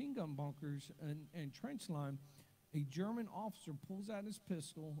machine gun bunkers and trench line, a German officer pulls out his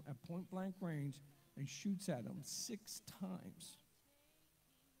pistol at point-blank range and shoots at him 6 times.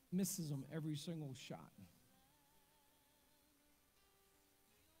 Misses him every single shot.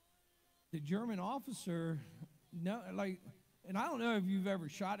 The German officer, and I don't know if you've ever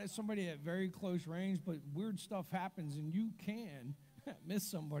shot at somebody at very close range, but weird stuff happens, and you can miss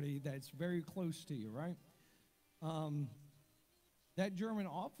somebody that's very close to you, right? That German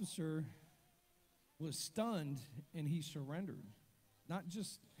officer was stunned, and he surrendered. Not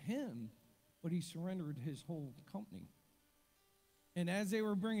just him, but he surrendered his whole company. And as they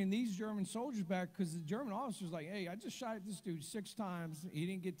were bringing these German soldiers back, because the German officer was like, hey, I just shot at this dude 6 times. He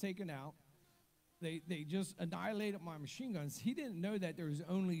didn't get taken out. They just annihilated my machine guns. He didn't know that there was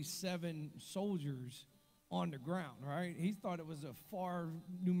only 7 soldiers on the ground, right? He thought it was a far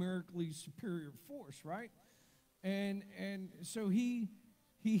numerically superior force, right? And so he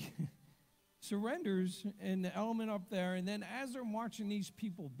surrenders in the element up there, and then as they're marching these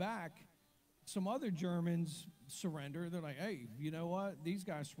people back, some other Germans surrender. They're like, hey, you know what? These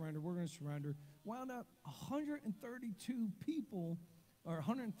guys surrender. We're going to surrender. Wound up 132 people, or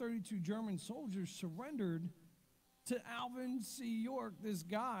 132 German soldiers surrendered to Alvin C. York, this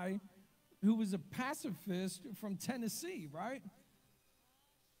guy who was a pacifist from Tennessee, right?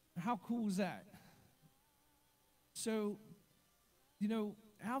 How cool is that? So,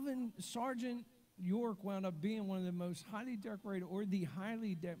 Sergeant York wound up being one of the most highly decorated, or the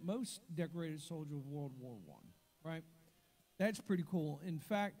most decorated soldier of World War I, right? That's pretty cool. In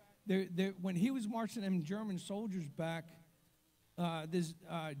fact, when he was marching them German soldiers back, this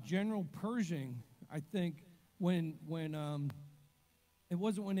General Pershing, I think, when it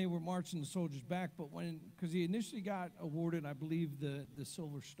wasn't when they were marching the soldiers back, but because he initially got awarded, I believe, the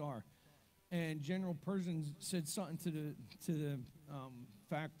Silver Star. And General Pershing said something to the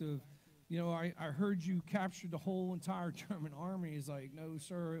fact of, I heard you captured the whole entire German army. He's like, no,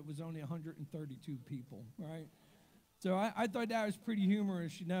 sir, it was only 132 people, right? So I thought that was pretty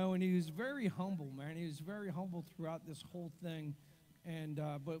humorous, and he was very humble, man. He was very humble throughout this whole thing, and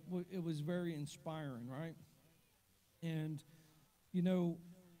but it was very inspiring, right? And,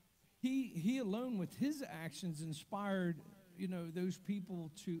 he alone with his actions inspired, those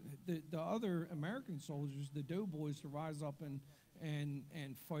people the other American soldiers, the doughboys, to rise up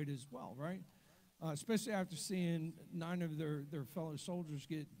and fight as well, right? Especially after seeing 9 of their fellow soldiers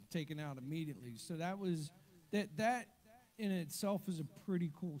get taken out immediately. So that was that in itself is a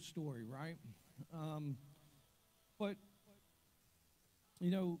pretty cool story, right? But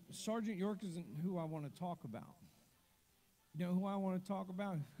Sergeant York isn't who I want to talk about. You know who I want to talk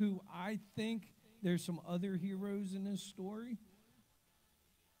about? Who I think there's some other heroes in this story.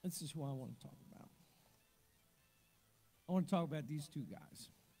 This is who I want to talk about. I want to talk about these 2 guys.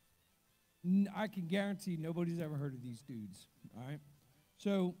 I can guarantee nobody's ever heard of these dudes, all right?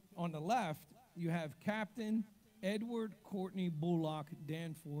 So on the left, you have Captain Edward Courtney Bullock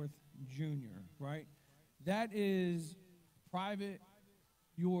Danforth Jr., right? That is Private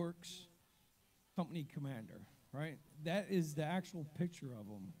York's company commander, right? That is the actual picture of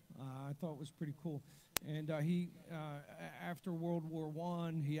him. I thought it was pretty cool. And he, after World War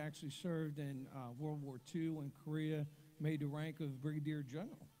I, he actually served in World War II in Korea, made the rank of Brigadier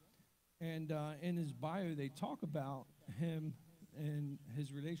General. And in his bio, they talk about him and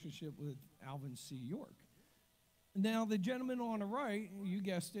his relationship with Alvin C. York. Now, the gentleman on the right, you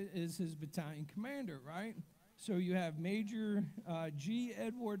guessed it, is his battalion commander, right? So you have Major G.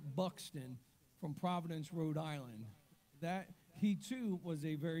 Edward Buxton from Providence, Rhode Island. That he, too, was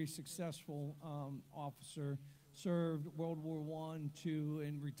a very successful officer, served World War I, II,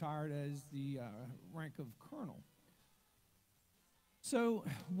 and retired as the rank of colonel. So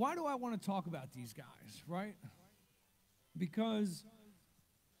why do I want to talk about these guys, right? Because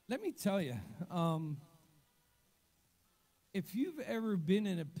let me tell you, if you've ever been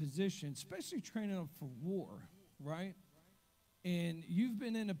in a position, especially training up for war, right? And you've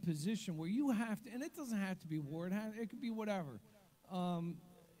been in a position where you have to, and it doesn't have to be war, it could be whatever,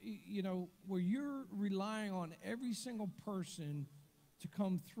 where you're relying on every single person to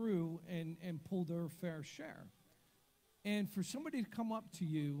come through and pull their fair share. And for somebody to come up to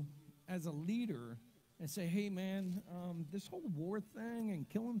you as a leader and say, hey, man, this whole war thing and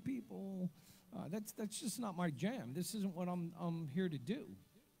killing people, that's just not my jam. This isn't what I'm here to do.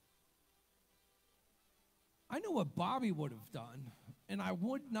 I know what Bobby would have done, and I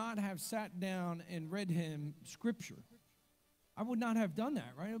would not have sat down and read him scripture. I would not have done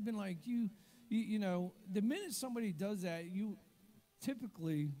that, right? I've been like, you know, the minute somebody does that, you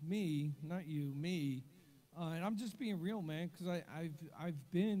typically, me, not you, me, and I'm just being real, man, because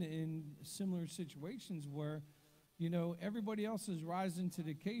I've been in similar situations where, you know, everybody else is rising to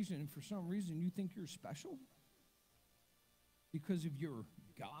the occasion, and for some reason you think you're special because of your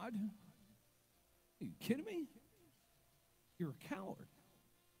God. Are you kidding me? You're a coward.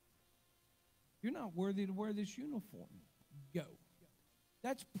 You're not worthy to wear this uniform. Go.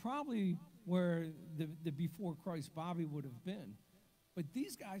 That's probably where the before Christ Bobby would have been. But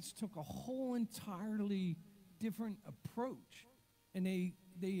these guys took a whole entirely different approach. And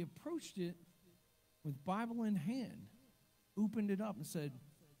they approached it with Bible in hand, opened it up and said,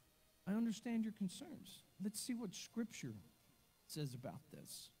 I understand your concerns. Let's see what Scripture says about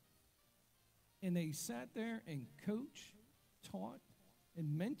this. And they sat there and coached, taught,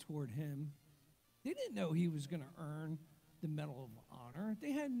 and mentored him. They didn't know he was going to earn the Medal of Honor.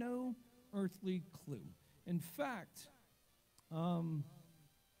 They had no earthly clue. In fact,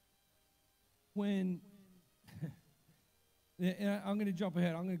 when I'm going to jump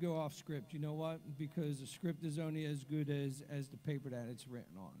ahead. I'm going to go off script. You know what? Because the script is only as good as the paper that it's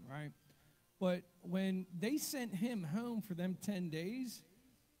written on, right? But when they sent him home for them 10 days,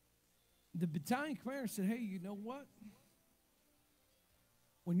 the battalion commander said, hey, you know what?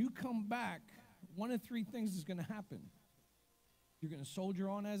 When you come back, one of 3 things is going to happen. You're going to soldier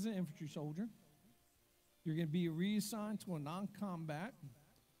on as an infantry soldier. You're going to be reassigned to a non-combat,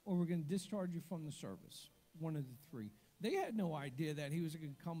 or we're going to discharge you from the service. One of the 3. They had no idea that he was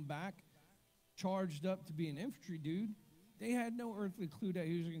going to come back charged up to be an infantry dude. They had no earthly clue that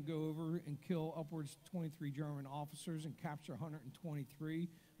he was going to go over and kill upwards of 23 German officers and capture 123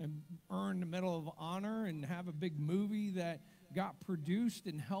 and earn the Medal of Honor and have a big movie that got produced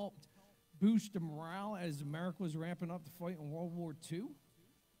and helped boost the morale as America was ramping up to fight in World War II.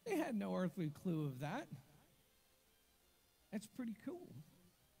 They had no earthly clue of that. That's pretty cool.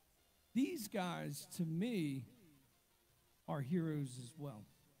 These guys, to me, are heroes as well.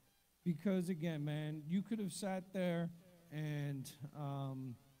 Because, again, man, you could have sat there and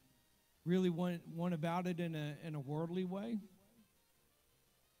really went about it in a worldly way.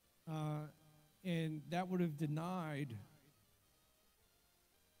 And that would have denied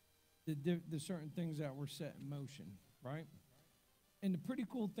the certain things that were set in motion, right? And the pretty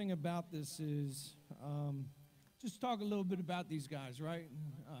cool thing about this is, just talk a little bit about these guys, right?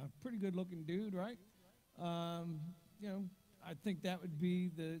 Pretty good looking dude, right? You know, I think that would be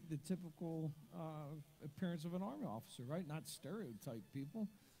the typical appearance of an Army officer, right? Not stereotype people.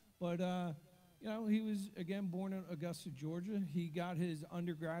 But, you know, he was, again, born in Augusta, Georgia. He got his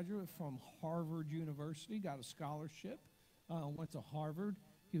undergraduate from Harvard University, got a scholarship, went to Harvard.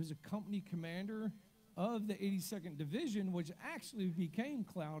 He was a company commander of the 82nd Division, which actually became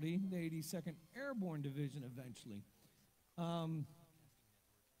Cloudy, the 82nd Airborne Division eventually.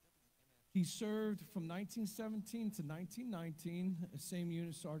 He served from 1917 to 1919, the same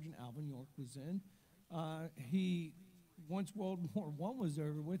unit Sergeant Alvin York was in. Once World War I was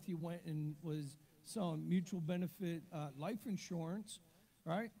over with, he went and was selling mutual benefit life insurance,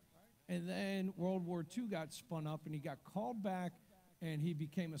 right? And then World War II got spun up, and he got called back, and he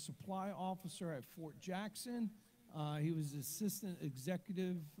became a supply officer at Fort Jackson. He was assistant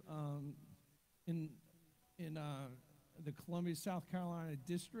executive in the Columbia, South Carolina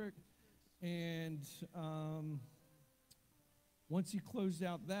district. And once he closed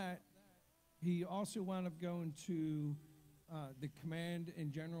out that, he also wound up going to the Command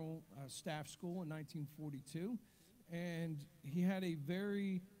and General Staff School in 1942. And he had a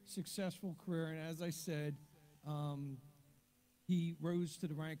very successful career. And as I said, he rose to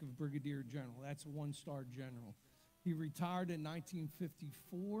the rank of Brigadier General. That's a one-star general. He retired in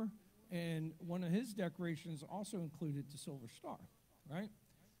 1954, and one of his decorations also included the Silver Star, right?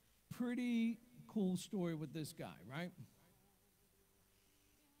 Pretty cool story with this guy, right?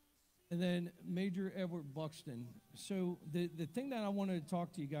 And then Major Edward Buxton. So the thing that I wanted to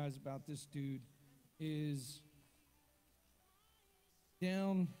talk to you guys about this dude is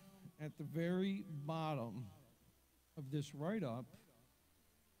down at the very bottom of this write-up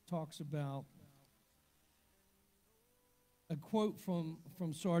talks about a quote from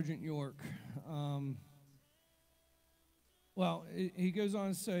Sergeant York. Well, he goes on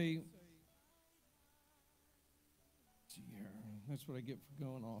to say, let's see here, that's what I get for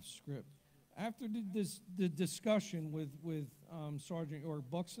going off script. After the discussion with Sergeant York,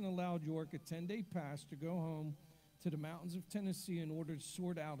 Buxton allowed York a 10-day pass to go home to the mountains of Tennessee in order to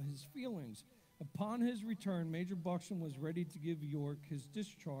sort out his feelings. Upon his return, Major Buxton was ready to give York his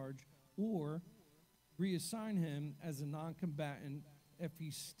discharge or reassign him as a non-combatant if he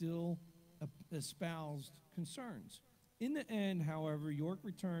still espoused concerns. In the end, however, York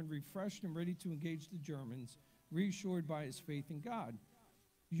returned refreshed and ready to engage the Germans, reassured by his faith in God.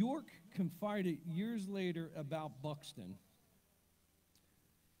 York confided years later about Buxton,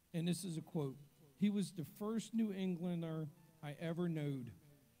 and this is a quote, "He was the first New Englander I ever knowed.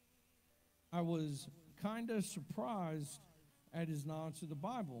 I was kind of surprised at his knowledge of the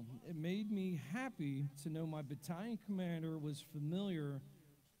Bible. It made me happy to know my battalion commander was familiar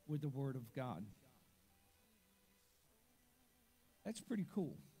with the Word of God." That's pretty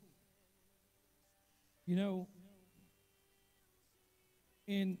cool. You know,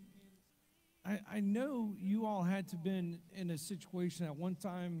 and I know you all had to been in a situation at one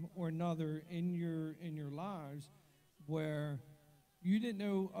time or another in your lives where you didn't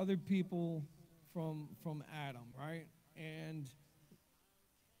know other people from Adam, right? And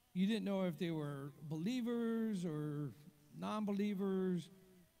you didn't know if they were believers or non-believers.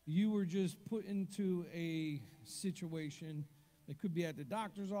 You were just put into a situation. It could be at the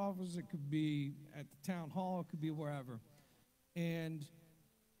doctor's office. It could be at the town hall. It could be wherever. And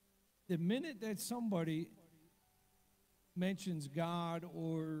the minute that somebody mentions God,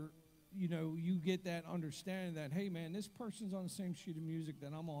 or you get that understanding that, hey man, this person's on the same sheet of music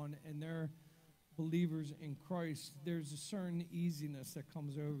that I'm on, and they're believers in Christ, there's a certain easiness that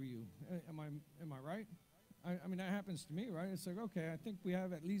comes over you. Am I right? I mean, that happens to me, right? It's like, okay, I think we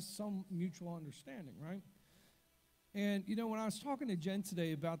have at least some mutual understanding, right? And when I was talking to Jen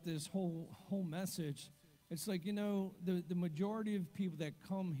today about this whole message, it's like, the majority of people that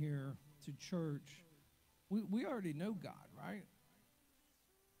come here to church, we already know God, right?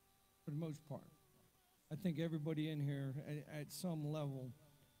 For the most part. I think everybody in here at some level,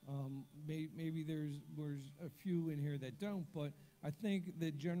 maybe there's a few in here that don't, but I think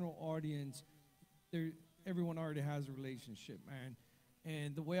the general audience, everyone already has a relationship, man.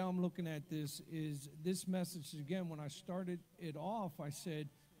 And the way I'm looking at this is this message, again, when I started it off, I said,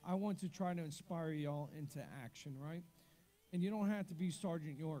 I want to try to inspire y'all into action, right? And you don't have to be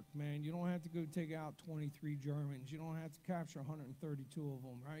Sergeant York, man. You don't have to go take out 23 Germans. You don't have to capture 132 of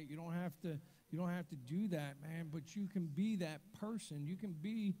them, right? You don't have to do that, man. But you can be that person. You can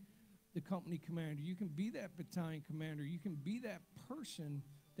be the company commander. You can be that battalion commander. You can be that person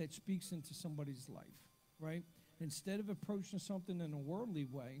that speaks into somebody's life, right? Instead of approaching something in a worldly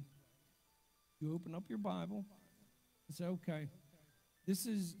way, you open up your Bible and say, okay, this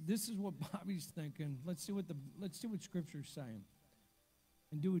is what Bobby's thinking. Let's see what Scripture's saying,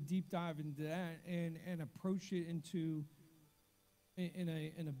 and do a deep dive into that, and approach it in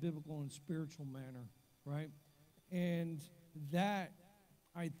a biblical and spiritual manner, right? And that,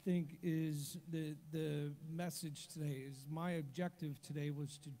 I think, is the message today. Is my objective today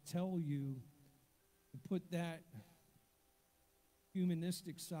was to tell you to put that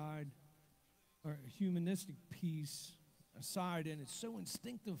humanistic side or humanistic piece aside, and it's so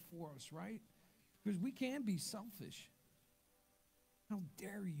instinctive for us, right? Because we can be selfish. How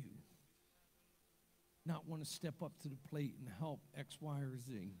dare you not want to step up to the plate and help X, Y, or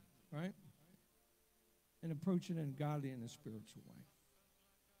Z, right? And approach it in a godly and a spiritual way.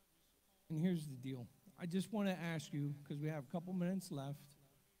 And here's the deal. I just want to ask you, because we have a couple minutes left.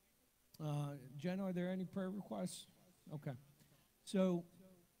 Jen, are there any prayer requests? Okay. So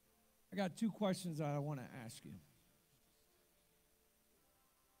I got 2 questions that I want to ask you.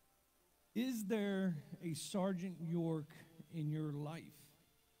 Is there a Sergeant York in your life,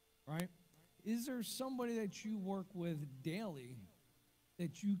 right? Is there somebody that you work with daily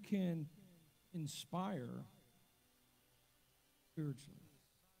that you can inspire spiritually,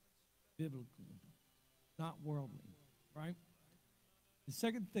 biblically, not worldly, right? The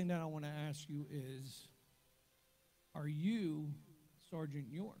second thing that I want to ask you is, are you Sergeant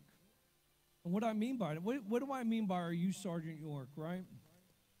York? And what I mean by it, what do I mean by are you Sergeant York, right?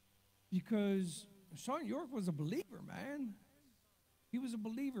 Because Sergeant York was a believer, man. He was a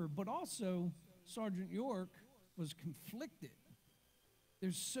believer, but also Sergeant York was conflicted.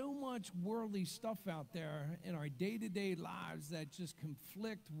 There's so much worldly stuff out there in our day-to-day lives that just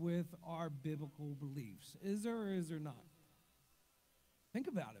conflict with our biblical beliefs. Is there or is there not? Think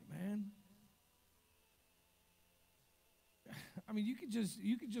about it, man. I mean, you could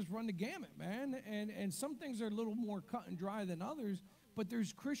just run the gamut, man. And some things are a little more cut and dry than others. But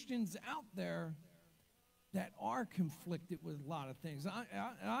there's Christians out there that are conflicted with a lot of things.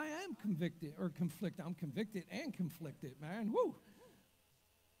 I am convicted or conflicted. I'm convicted and conflicted, man. Woo!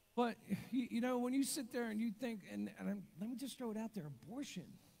 But, you know, when you sit there and you think, let me just throw it out there, abortion,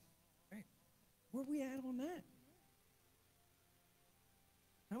 right? Where are we at on that?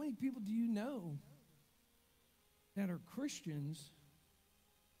 How many people do you know that are Christians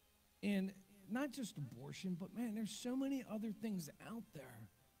and not just abortion, but, man, there's so many other things out there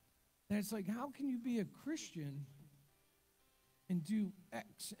that it's like, how can you be a Christian and do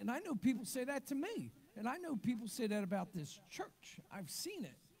X? And I know people say that to me, and I know people say that about this church. I've seen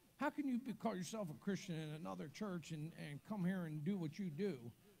it. How can you call yourself a Christian in another church and come here and do what you do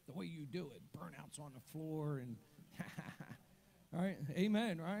the way you do it? Burnouts on the floor and, all right,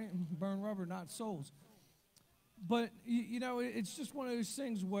 amen, right? Burn rubber, not souls. But, you know, it's just one of those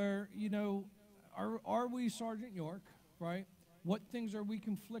things where, you know, are we Sergeant York, right? What things are we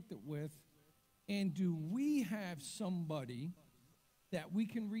conflicted with? And do we have somebody that we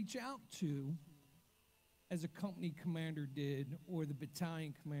can reach out to as a company commander did or the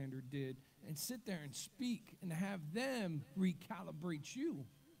battalion commander did and sit there and speak and have them recalibrate you,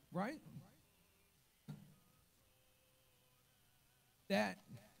 right? That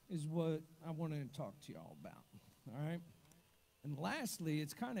is what I want to talk to y'all about, all right? And lastly,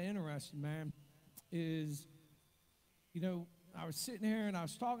 it's kind of interesting, man, is, you know, I was sitting here and I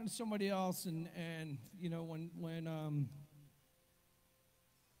was talking to somebody else, and you know, when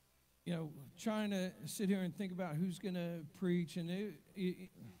you know, trying to sit here and think about who's going to preach, and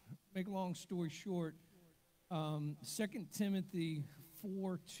make a long story short, 2 Timothy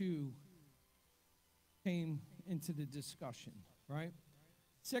 4:2 came into the discussion, right?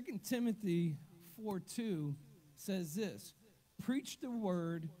 2 Timothy 4:2 says this: preach the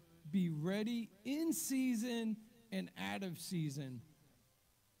word, be ready in season and out of season.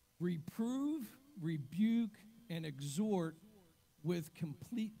 Reprove, rebuke, and exhort with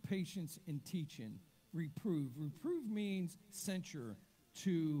complete patience in teaching. Reprove. Reprove means censure,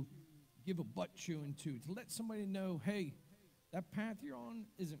 to give a butt chewing to let somebody know, hey, that path you're on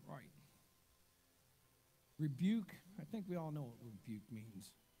isn't right. Rebuke, I think we all know what rebuke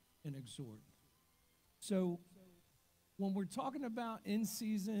means, and exhort. So when we're talking about in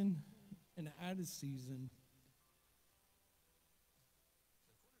season and out of season,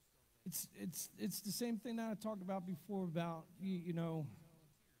 it's the same thing that I talked about before about,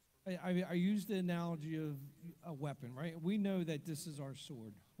 I used the analogy of a weapon, right? We know that this is our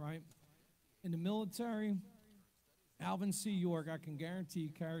sword, right? In the military, Alvin C. York, I can guarantee,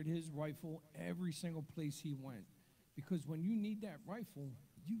 carried his rifle every single place he went. Because when you need that rifle,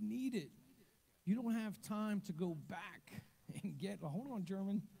 you need it. You don't have time to go back and hold on,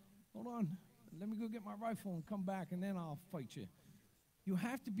 German, hold on. Let me go get my rifle and come back, and then I'll fight you. You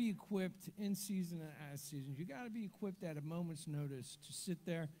have to be equipped in season and out of season. You got to be equipped at a moment's notice to sit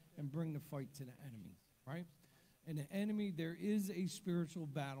there and bring the fight to the enemy, right? And the enemy, there is a spiritual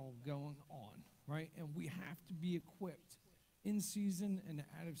battle going on, right? And we have to be equipped in season and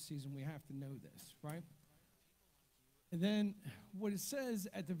out of season. We have to know this, right? And then what it says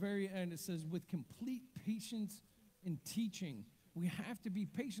at the very end, it says, with complete patience in teaching. We have to be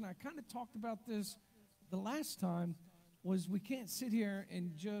patient. I kind of talked about this the last time, was we can't sit here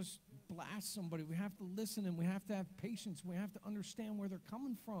and just blast somebody. We have to listen, and we have to have patience. We have to understand where they're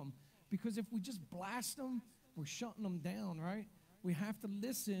coming from. Because if we just blast them, we're shutting them down, right? We have to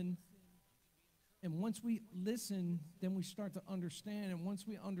listen, and once we listen, then we start to understand. And once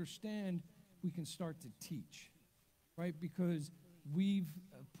we understand, we can start to teach, right? Because we've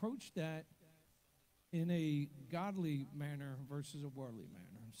approached that in a godly manner versus a worldly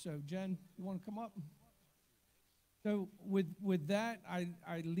manner. So, Jen, you want to come up? So with that, I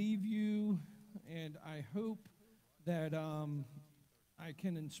leave you, and I hope that I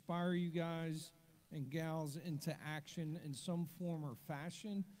can inspire you guys and gals into action in some form or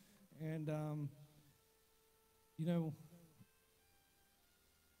fashion. And,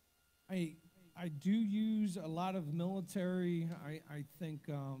 I do use a lot of military, I think,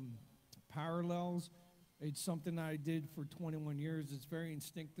 parallels. It's something I did for 21 years. It's very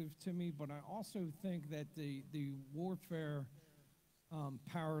instinctive to me, but I also think that the warfare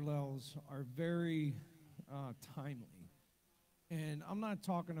parallels are very timely. And I'm not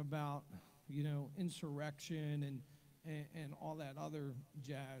talking about, insurrection and all that other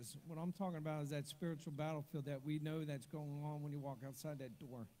jazz. What I'm talking about is that spiritual battlefield that we know that's going on when you walk outside that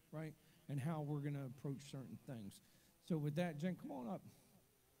door, right? And how we're going to approach certain things. So with that, Jen, come on up,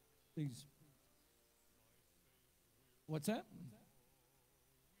 please. What's that?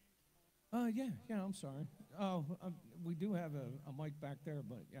 Yeah, I'm sorry. Oh, we do have a mic back there,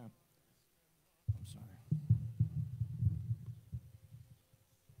 but yeah. I'm sorry.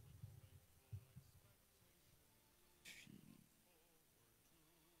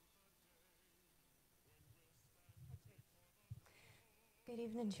 Good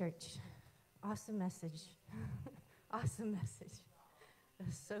evening, church. Awesome message. Awesome message. It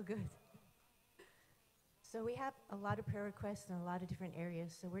was so good. So we have a lot of prayer requests in a lot of different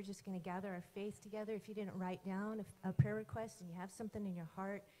areas. So we're just going to gather our faith together. If you didn't write down a prayer request and you have something in your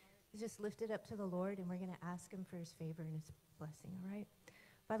heart, just lift it up to the Lord, and we're going to ask him for his favor and his blessing, all right?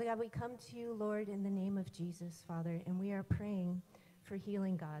 Father God, we come to you, Lord, in the name of Jesus, Father, and we are praying for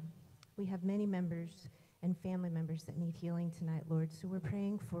healing, God. We have many members and family members that need healing tonight, Lord. So we're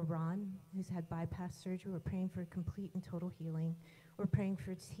praying for Ron, who's had bypass surgery. We're praying for complete and total healing. We're praying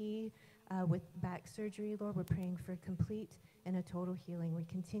for T with back surgery, Lord. We're praying for complete and a total healing. We're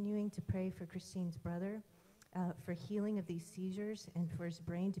continuing to pray for Christine's brother for healing of these seizures and for his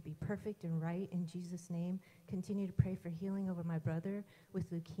brain to be perfect and right in Jesus' name. Continue to pray for healing over my brother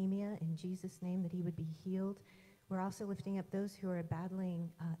with leukemia in Jesus' name, that he would be healed. We're also lifting up those who are battling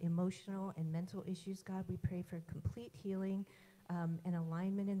emotional and mental issues. God, we pray for complete healing and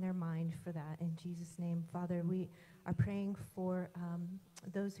alignment in their mind for that in Jesus' name. Father, we are praying for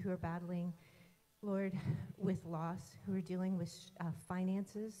those who are battling, Lord, with loss, who are dealing with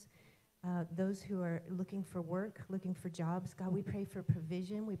finances, those who are looking for work, looking for jobs. God, we pray for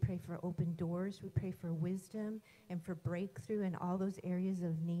provision. We pray for open doors. We pray for wisdom and for breakthrough in all those areas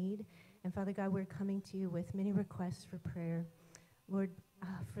of need. And Father God, we're coming to you with many requests for prayer. Lord,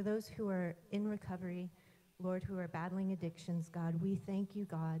 for those who are in recovery, Lord, who are battling addictions, God, we thank you,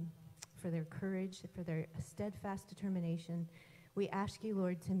 God, for their courage, for their steadfast determination. We ask you,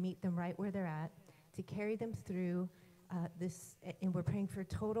 Lord, to meet them right where they're at, to carry them through this, and we're praying for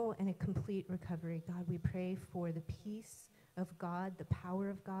total and a complete recovery. God, we pray for the peace of God, the power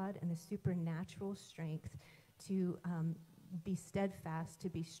of God, and the supernatural strength to be steadfast, to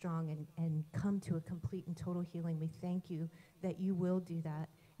be strong, and come to a complete and total healing. We thank you that you will do that.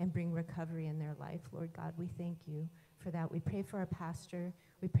 and bring recovery in their life. Lord God, we thank you for that. We pray for our pastor.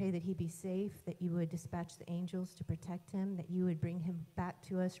 We pray that he be safe, that you would dispatch the angels to protect him, that you would bring him back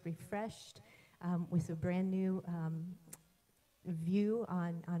to us refreshed with a brand new view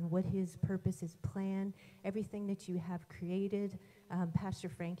on what his purpose, his plan, everything that you have created Pastor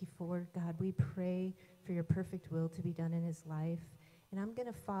Frankie for. God, we pray for your perfect will to be done in his life. And I'm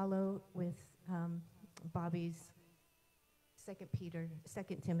going to follow with Bobby's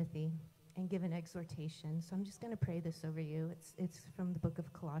 2 Timothy, and give an exhortation. So I'm just going to pray this over you. It's from the book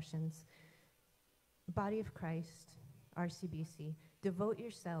of Colossians. Body of Christ, Rcbc, devote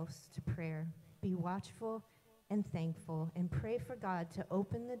yourselves to prayer. Be watchful and thankful, and pray for God to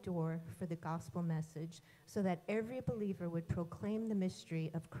open the door for the gospel message so that every believer would proclaim the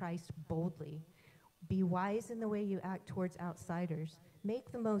mystery of Christ boldly. Be wise in the way you act towards outsiders.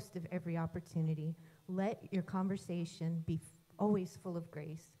 Make the most of every opportunity. Let your conversation be always full of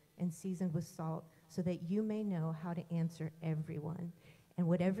grace and seasoned with salt, so that you may know how to answer everyone. And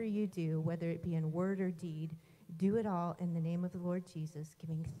whatever you do, whether it be in word or deed, do it all in the name of the Lord Jesus,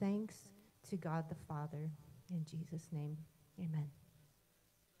 giving thanks to God the Father. In Jesus' name, amen.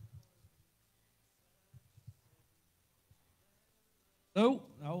 Oh,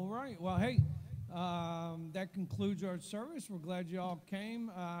 all right. Well, hey, that concludes our service. We're glad you all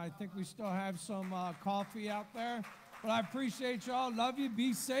came. I think we still have some coffee out there. But I appreciate y'all. Love you.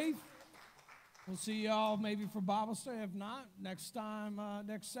 Be safe. We'll see y'all maybe for Bible study. If not, next time,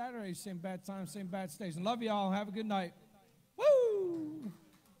 next Saturday, same bad time, same bad station. Love y'all. Have a good night. Woo!